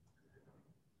musical.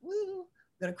 Woo.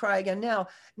 I'm gonna cry again now.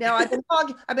 Now I've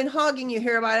been hogging you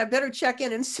here, but I better check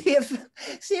in and see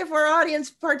if our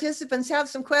audience participants have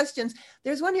some questions.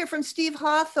 There's one here from Steve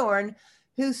Hawthorne,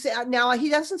 who said, now he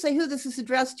doesn't say who this is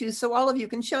addressed to, so all of you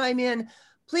can chime in.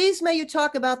 Please may you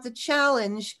talk about the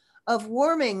challenge of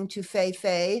warming to Fei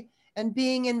Fei and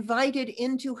being invited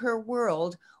into her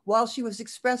world while she was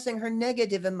expressing her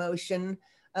negative emotion,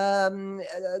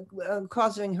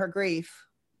 causing her grief.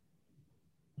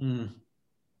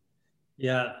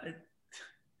 Yeah,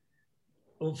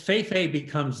 well, Fei Fei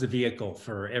becomes the vehicle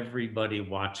for everybody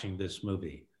watching this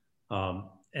movie.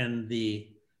 And the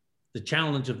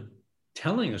challenge of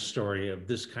telling a story of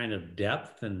this kind of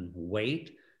depth and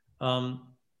weight,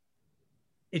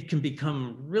 it can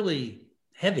become really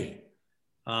heavy.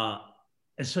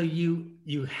 And so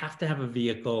you have to have a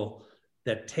vehicle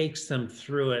that takes them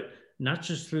through it, not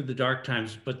just through the dark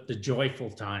times, but the joyful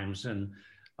times. And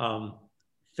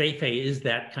Fei Fei is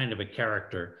that kind of a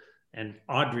character, and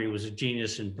Audrey was a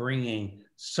genius in bringing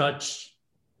such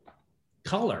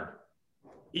color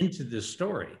into this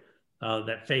story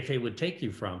that Fei Fei would take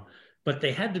you from. But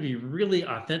they had to be really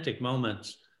authentic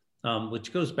moments,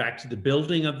 which goes back to the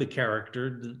building of the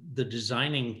character, the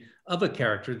designing of a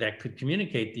character that could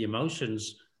communicate the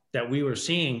emotions that we were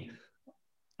seeing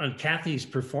on Kathy's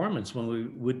performance when we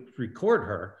would record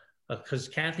her, because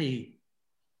Kathy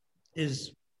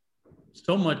is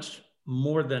so much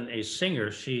more than a singer.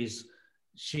 She is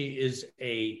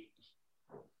a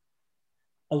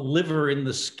liver in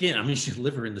the skin. I mean, she's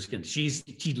liver in the skin. She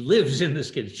lives in the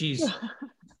skin. She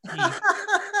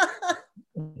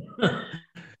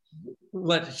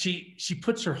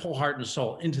puts her whole heart and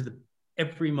soul into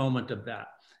every moment of that.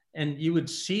 And you would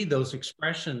see those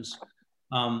expressions,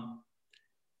 and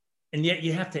yet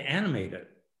you have to animate it.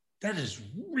 That is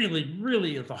really,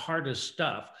 really the hardest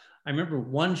stuff. I remember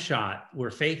one shot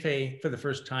where Fei Fei, for the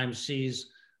first time,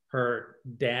 sees her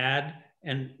dad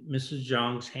and Mrs.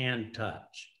 Zhang's hand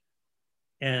touch.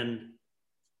 And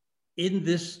in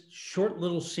this short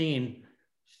little scene,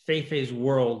 Fei Fei's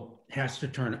world has to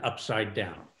turn upside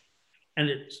down. And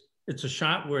it's a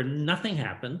shot where nothing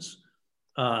happens.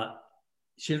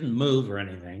 She doesn't move or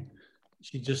anything.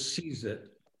 She just sees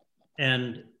it.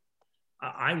 And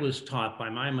I was taught by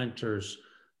my mentors,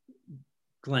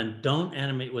 Glenn, don't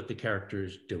animate what the character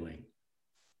is doing.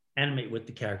 Animate what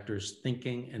the character is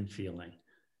thinking and feeling.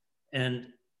 And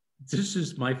this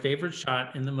is my favorite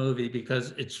shot in the movie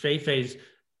because it's Fei Fei's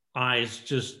eyes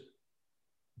just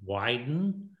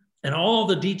widen, and all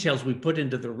the details we put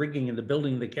into the rigging and the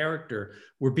building of the character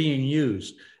were being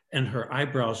used. And her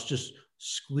eyebrows just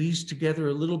squeeze together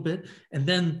a little bit and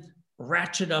then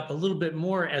ratchet up a little bit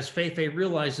more as Fei Fei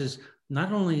realizes,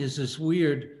 not only is this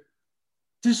weird,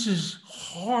 this is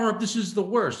horrible, this is the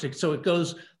worst. So it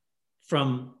goes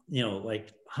from,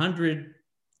 like 100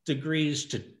 degrees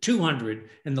to 200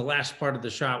 in the last part of the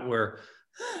shot, where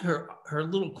her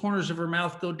little corners of her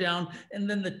mouth go down, and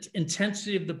then the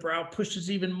intensity of the brow pushes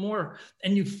even more.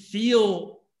 And you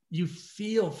feel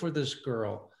for this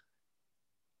girl.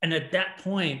 And at that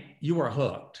point, you are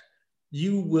hooked.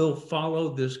 You will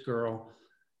follow this girl.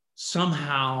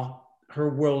 Somehow her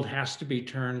world has to be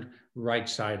turned right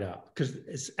side up, because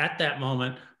it's at that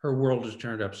moment her world is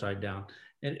turned upside down,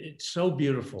 and it's so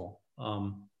beautiful.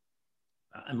 Am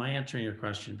I answering your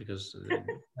question? Because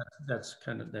that's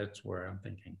where I'm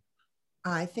thinking.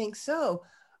 I think so.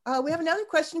 We have another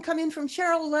question come in from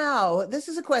Cheryl Lau. This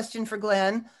is a question for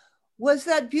Glenn. Was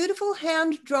that beautiful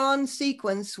hand-drawn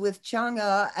sequence with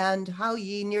Chang'e and Hao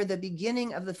Yi near the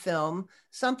beginning of the film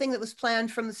something that was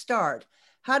planned from the start?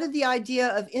 How did the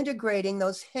idea of integrating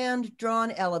those hand-drawn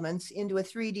elements into a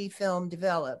 3D film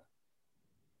develop?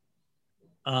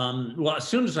 Well, as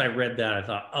soon as I read that, I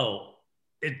thought, oh,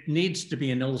 it needs to be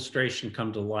an illustration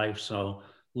come to life. So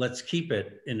let's keep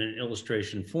it in an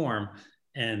illustration form,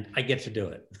 and I get to do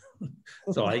it.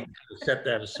 So I set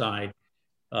that aside.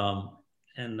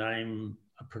 And I'm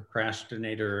a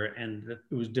procrastinator, and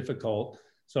it was difficult.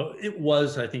 So it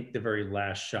was, I think, the very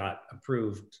last shot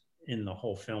approved in the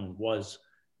whole film was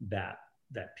that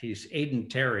piece. Aidan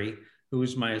Terry, who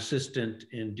was my assistant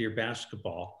in Dear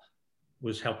Basketball,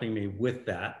 was helping me with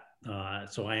that.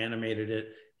 So I animated it.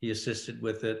 He assisted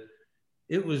with it.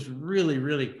 It was really,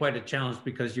 really quite a challenge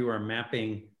because you are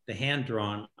mapping the hand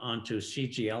drawn onto a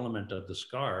CG element of the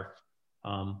scar.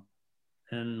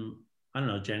 And I don't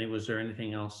know, Jenny, was there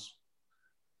anything else?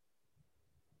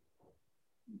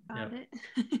 Got it.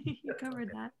 You covered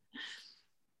that.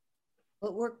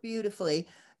 Well, it worked beautifully.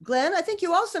 Glenn, I think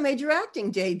you also made your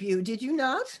acting debut, did you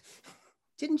not?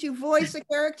 Didn't you voice a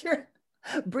character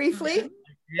briefly?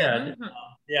 Yeah,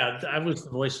 yeah, I was the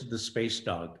voice of the space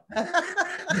dog.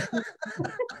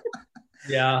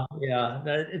 Yeah,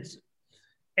 it's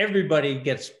everybody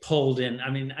gets pulled in. I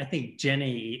mean, I think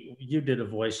Jenny, you did a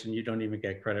voice and you don't even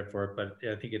get credit for it, but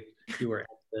I think you were at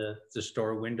the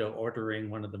store window ordering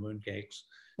one of the mooncakes.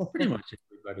 Pretty much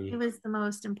everybody. It was the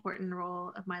most important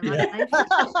role of my life.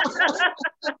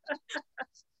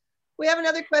 We have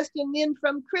another question in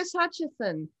from Chris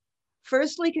Hutchison.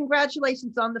 Firstly,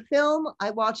 congratulations on the film. I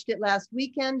watched it last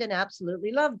weekend and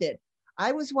absolutely loved it.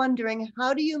 I was wondering,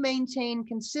 how do you maintain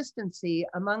consistency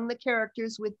among the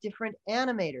characters with different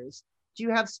animators? Do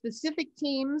you have specific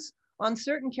teams on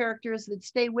certain characters that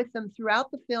stay with them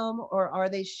throughout the film, or are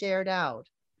they shared out?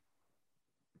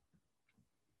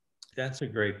 That's a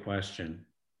great question.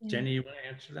 Yeah. Jenny, you want to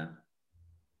answer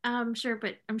that? Sure,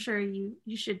 but I'm sure you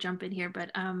should jump in here.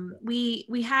 But we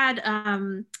had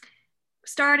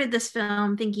started this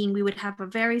film thinking we would have a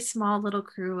very small little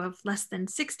crew of less than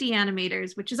 60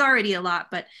 animators, which is already a lot,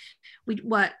 but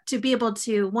to be able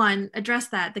to, one, address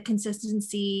that, the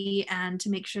consistency, and to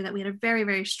make sure that we had a very,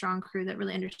 very strong crew that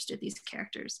really understood these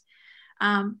characters.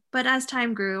 But as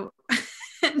time grew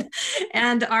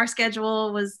and our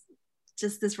schedule was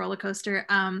just this roller coaster,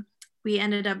 we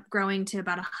ended up growing to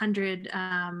about 100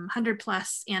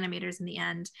 plus animators in the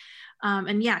end.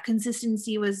 And yeah,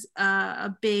 consistency was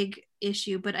a big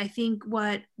issue, but I think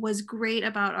what was great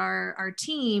about our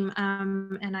team,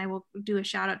 and I will do a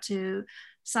shout out to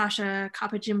Sasha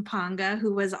Kapajimpanga,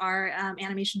 who was our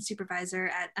animation supervisor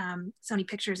at Sony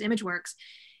Pictures Imageworks.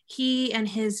 He and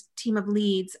his team of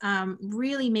leads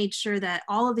really made sure that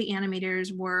all of the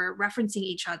animators were referencing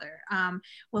each other.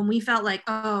 When we felt like,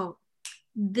 oh,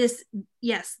 this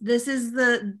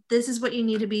is what you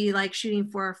need to be like shooting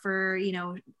for, you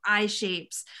know, eye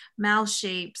shapes, mouth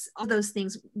shapes, all those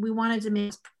things we wanted to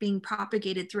make being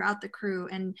propagated throughout the crew.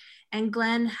 And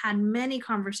Glenn had many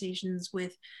conversations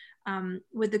with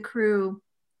the crew,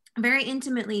 very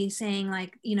intimately saying,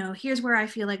 like, you know, here's where I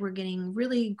feel like we're getting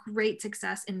really great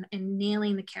success in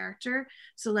nailing the character.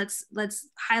 So let's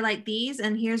highlight these,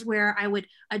 and here's where I would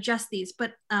adjust these.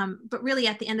 But really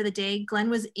at the end of the day, Glenn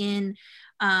was in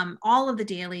all of the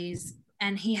dailies,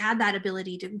 and he had that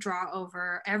ability to draw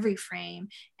over every frame,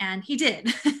 and he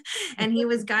did. And he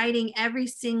was guiding every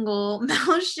single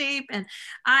mouth shape and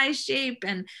eye shape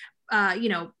and you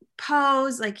know,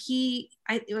 pose. Like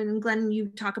when Glenn, you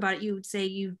talk about it, you would say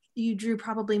you drew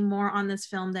probably more on this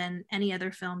film than any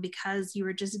other film because you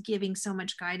were just giving so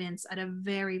much guidance at a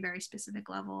very, very specific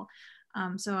level.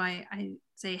 So I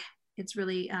say it's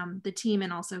really the team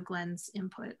and also Glenn's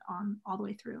input on all the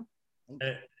way through.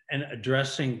 And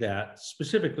addressing that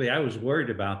specifically, I was worried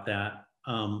about that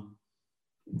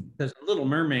because Little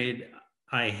Mermaid,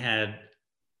 I had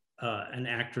an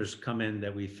actress come in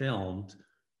that we filmed.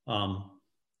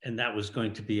 And that was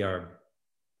going to be our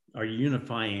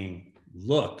unifying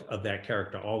look of that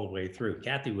character all the way through.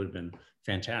 Kathy would have been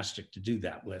fantastic to do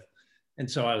that with. And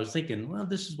so I was thinking, well,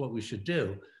 this is what we should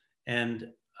do. And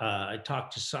I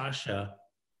talked to Sasha,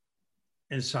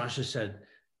 and Sasha said,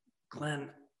 Glenn,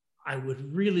 I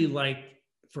would really like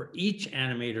for each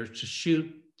animator to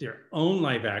shoot their own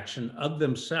live action of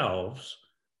themselves.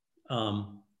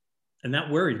 And that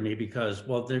worried me because,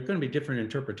 well, there are going to be different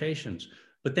interpretations.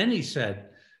 But then he said,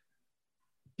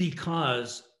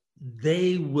 because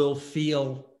they will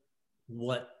feel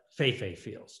what Feifei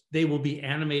feels. They will be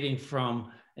animating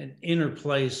from an inner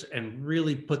place and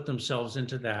really put themselves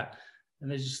into that.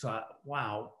 And I just thought,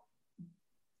 wow,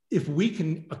 if we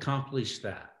can accomplish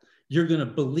that, you're going to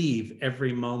believe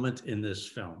every moment in this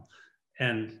film.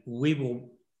 And we will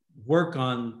work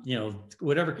on, you know,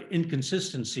 whatever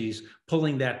inconsistencies,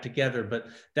 pulling that together. But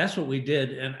that's what we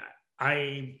did. And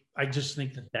I just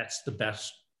think that that's the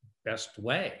best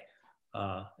way.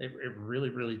 It really,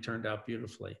 really turned out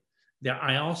beautifully. Yeah,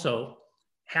 I also,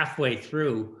 halfway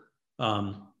through,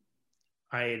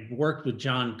 I had worked with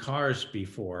John Kars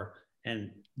before,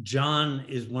 and John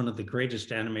is one of the greatest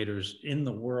animators in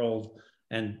the world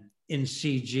and in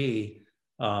CG,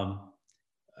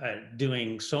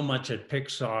 doing so much at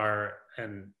Pixar,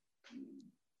 and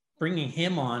bringing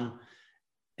him on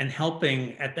and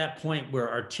helping at that point where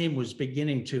our team was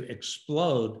beginning to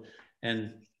explode.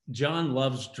 And John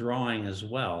loves drawing as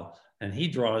well. And he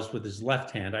draws with his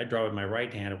left hand. I draw with my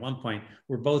right hand. At one point,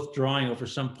 we're both drawing over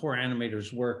some poor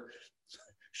animator's work,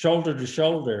 shoulder to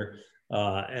shoulder,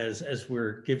 as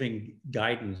we're giving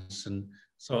guidance. And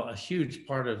so a huge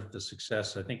part of the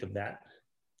success, I think, of that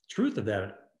truth of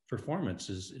that performance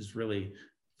is really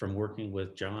from working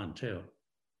with John too.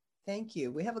 Thank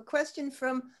you. We have a question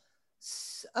from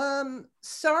Sara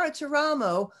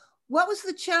Taramo. What was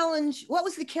the challenge? What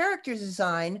was the character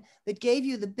design that gave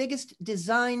you the biggest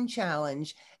design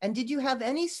challenge? And did you have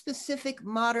any specific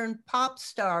modern pop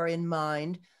star in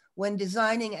mind when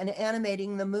designing and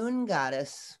animating the Moon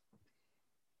Goddess?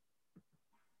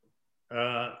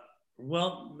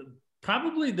 Well,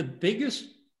 probably the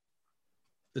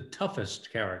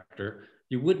toughest character.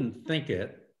 You wouldn't think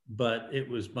it, but it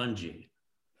was Bungie.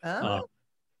 Oh.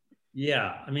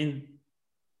 Yeah, I mean,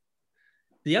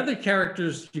 the other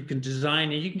characters you can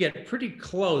design and you can get pretty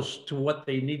close to what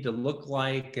they need to look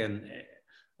like. And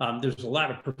there's a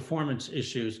lot of performance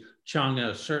issues.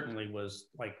 Chang'e certainly was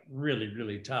like really,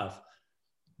 really tough.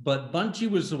 But Bungie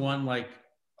was the one like,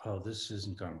 oh, this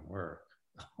isn't going to work.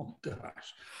 Oh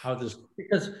gosh, how this,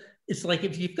 because it's like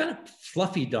if you've got a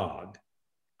fluffy dog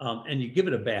and you give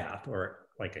it a bath, or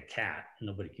like a cat,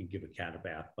 nobody can give a cat a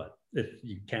bath, but if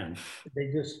you can,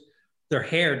 their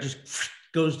hair just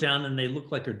goes down and they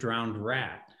look like a drowned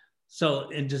rat. So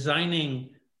in designing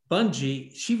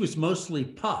Bungie, she was mostly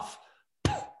puff,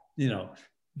 you know,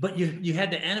 but you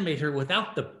had to animate her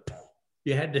without the,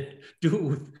 you had to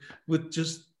do it with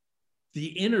just the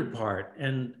inner part.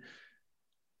 And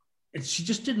she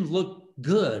just didn't look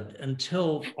good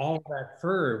until all that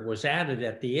fur was added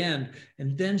at the end.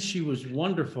 And then she was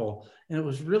wonderful. And it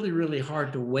was really, really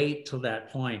hard to wait till that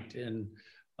point. And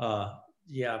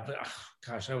yeah, but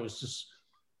gosh,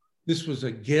 this was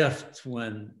a gift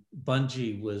when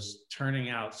Bungie was turning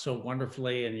out so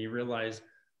wonderfully. And you realize,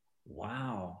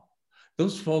 wow,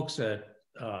 those folks at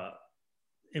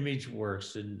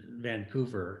ImageWorks in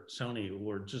Vancouver, Sony,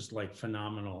 were just like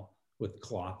phenomenal with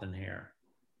cloth and hair.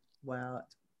 Wow,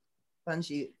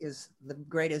 Bungie is the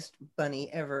greatest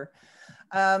bunny ever.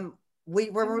 We're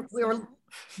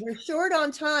short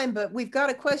on time, but we've got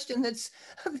a question that's,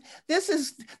 this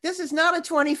is not a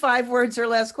 25 words or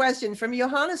less question from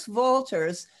Johannes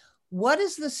Wolters. What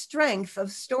is the strength of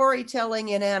storytelling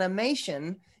in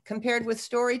animation compared with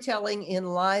storytelling in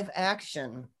live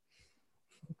action?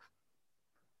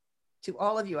 To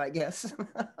all of you, I guess.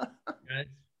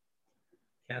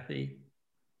 Kathy?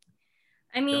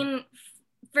 I mean,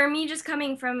 for me, just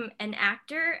coming from an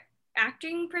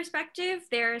acting perspective,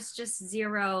 there's just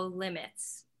zero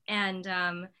limits. And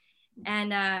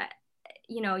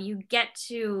you know, you get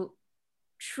to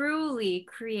truly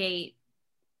create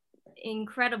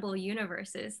incredible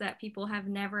universes that people have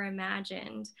never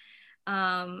imagined.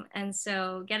 And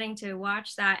so getting to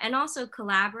watch that and also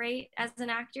collaborate as an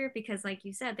actor, because like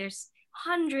you said, there's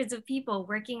hundreds of people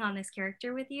working on this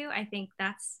character with you. I think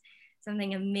that's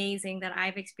something amazing that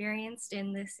I've experienced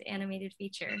in this animated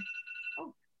feature.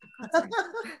 Oh, God,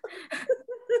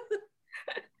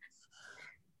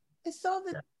 I saw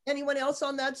that. Anyone else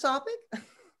on that topic?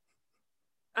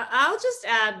 I'll just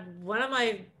add, one of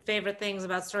my favorite things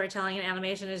about storytelling and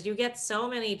animation is you get so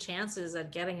many chances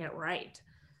at getting it right.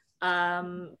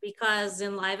 Because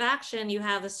in live action, you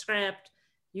have a script,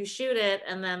 you shoot it,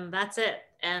 and then that's it.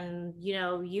 And you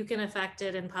know, you can affect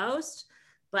it in post,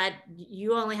 but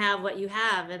you only have what you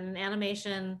have. And in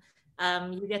animation,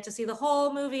 you get to see the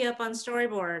whole movie up on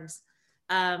storyboards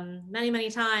many, many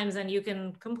times, and you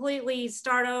can completely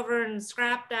start over and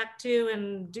scrap act 2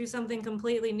 and do something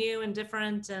completely new and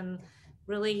different, and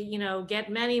really, you know, get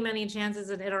many, many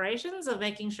chances and iterations of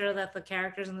making sure that the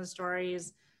characters in the story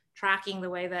is tracking the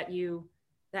way that you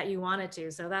want it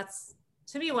to. So that's,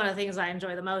 to me, one of the things I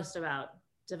enjoy the most about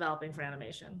developing for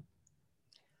animation.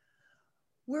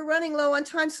 We're running low on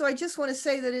time, so I just want to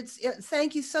say that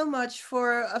thank you so much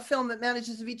for a film that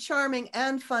manages to be charming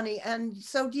and funny and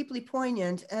so deeply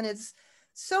poignant. And it's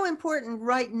so important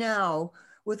right now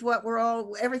with what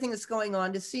everything that's going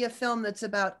on, to see a film that's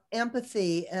about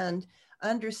empathy and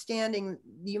understanding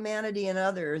humanity in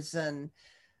others. And,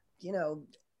 you know,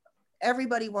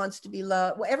 everybody wants to be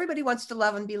loved. Well, everybody wants to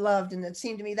love and be loved. And it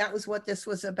seemed to me that was what this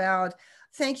was about.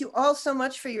 Thank you all so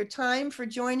much for your time, for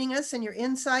joining us and your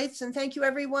insights. And thank you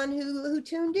everyone who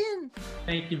tuned in.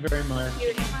 Thank you very much.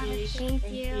 Thank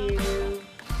you.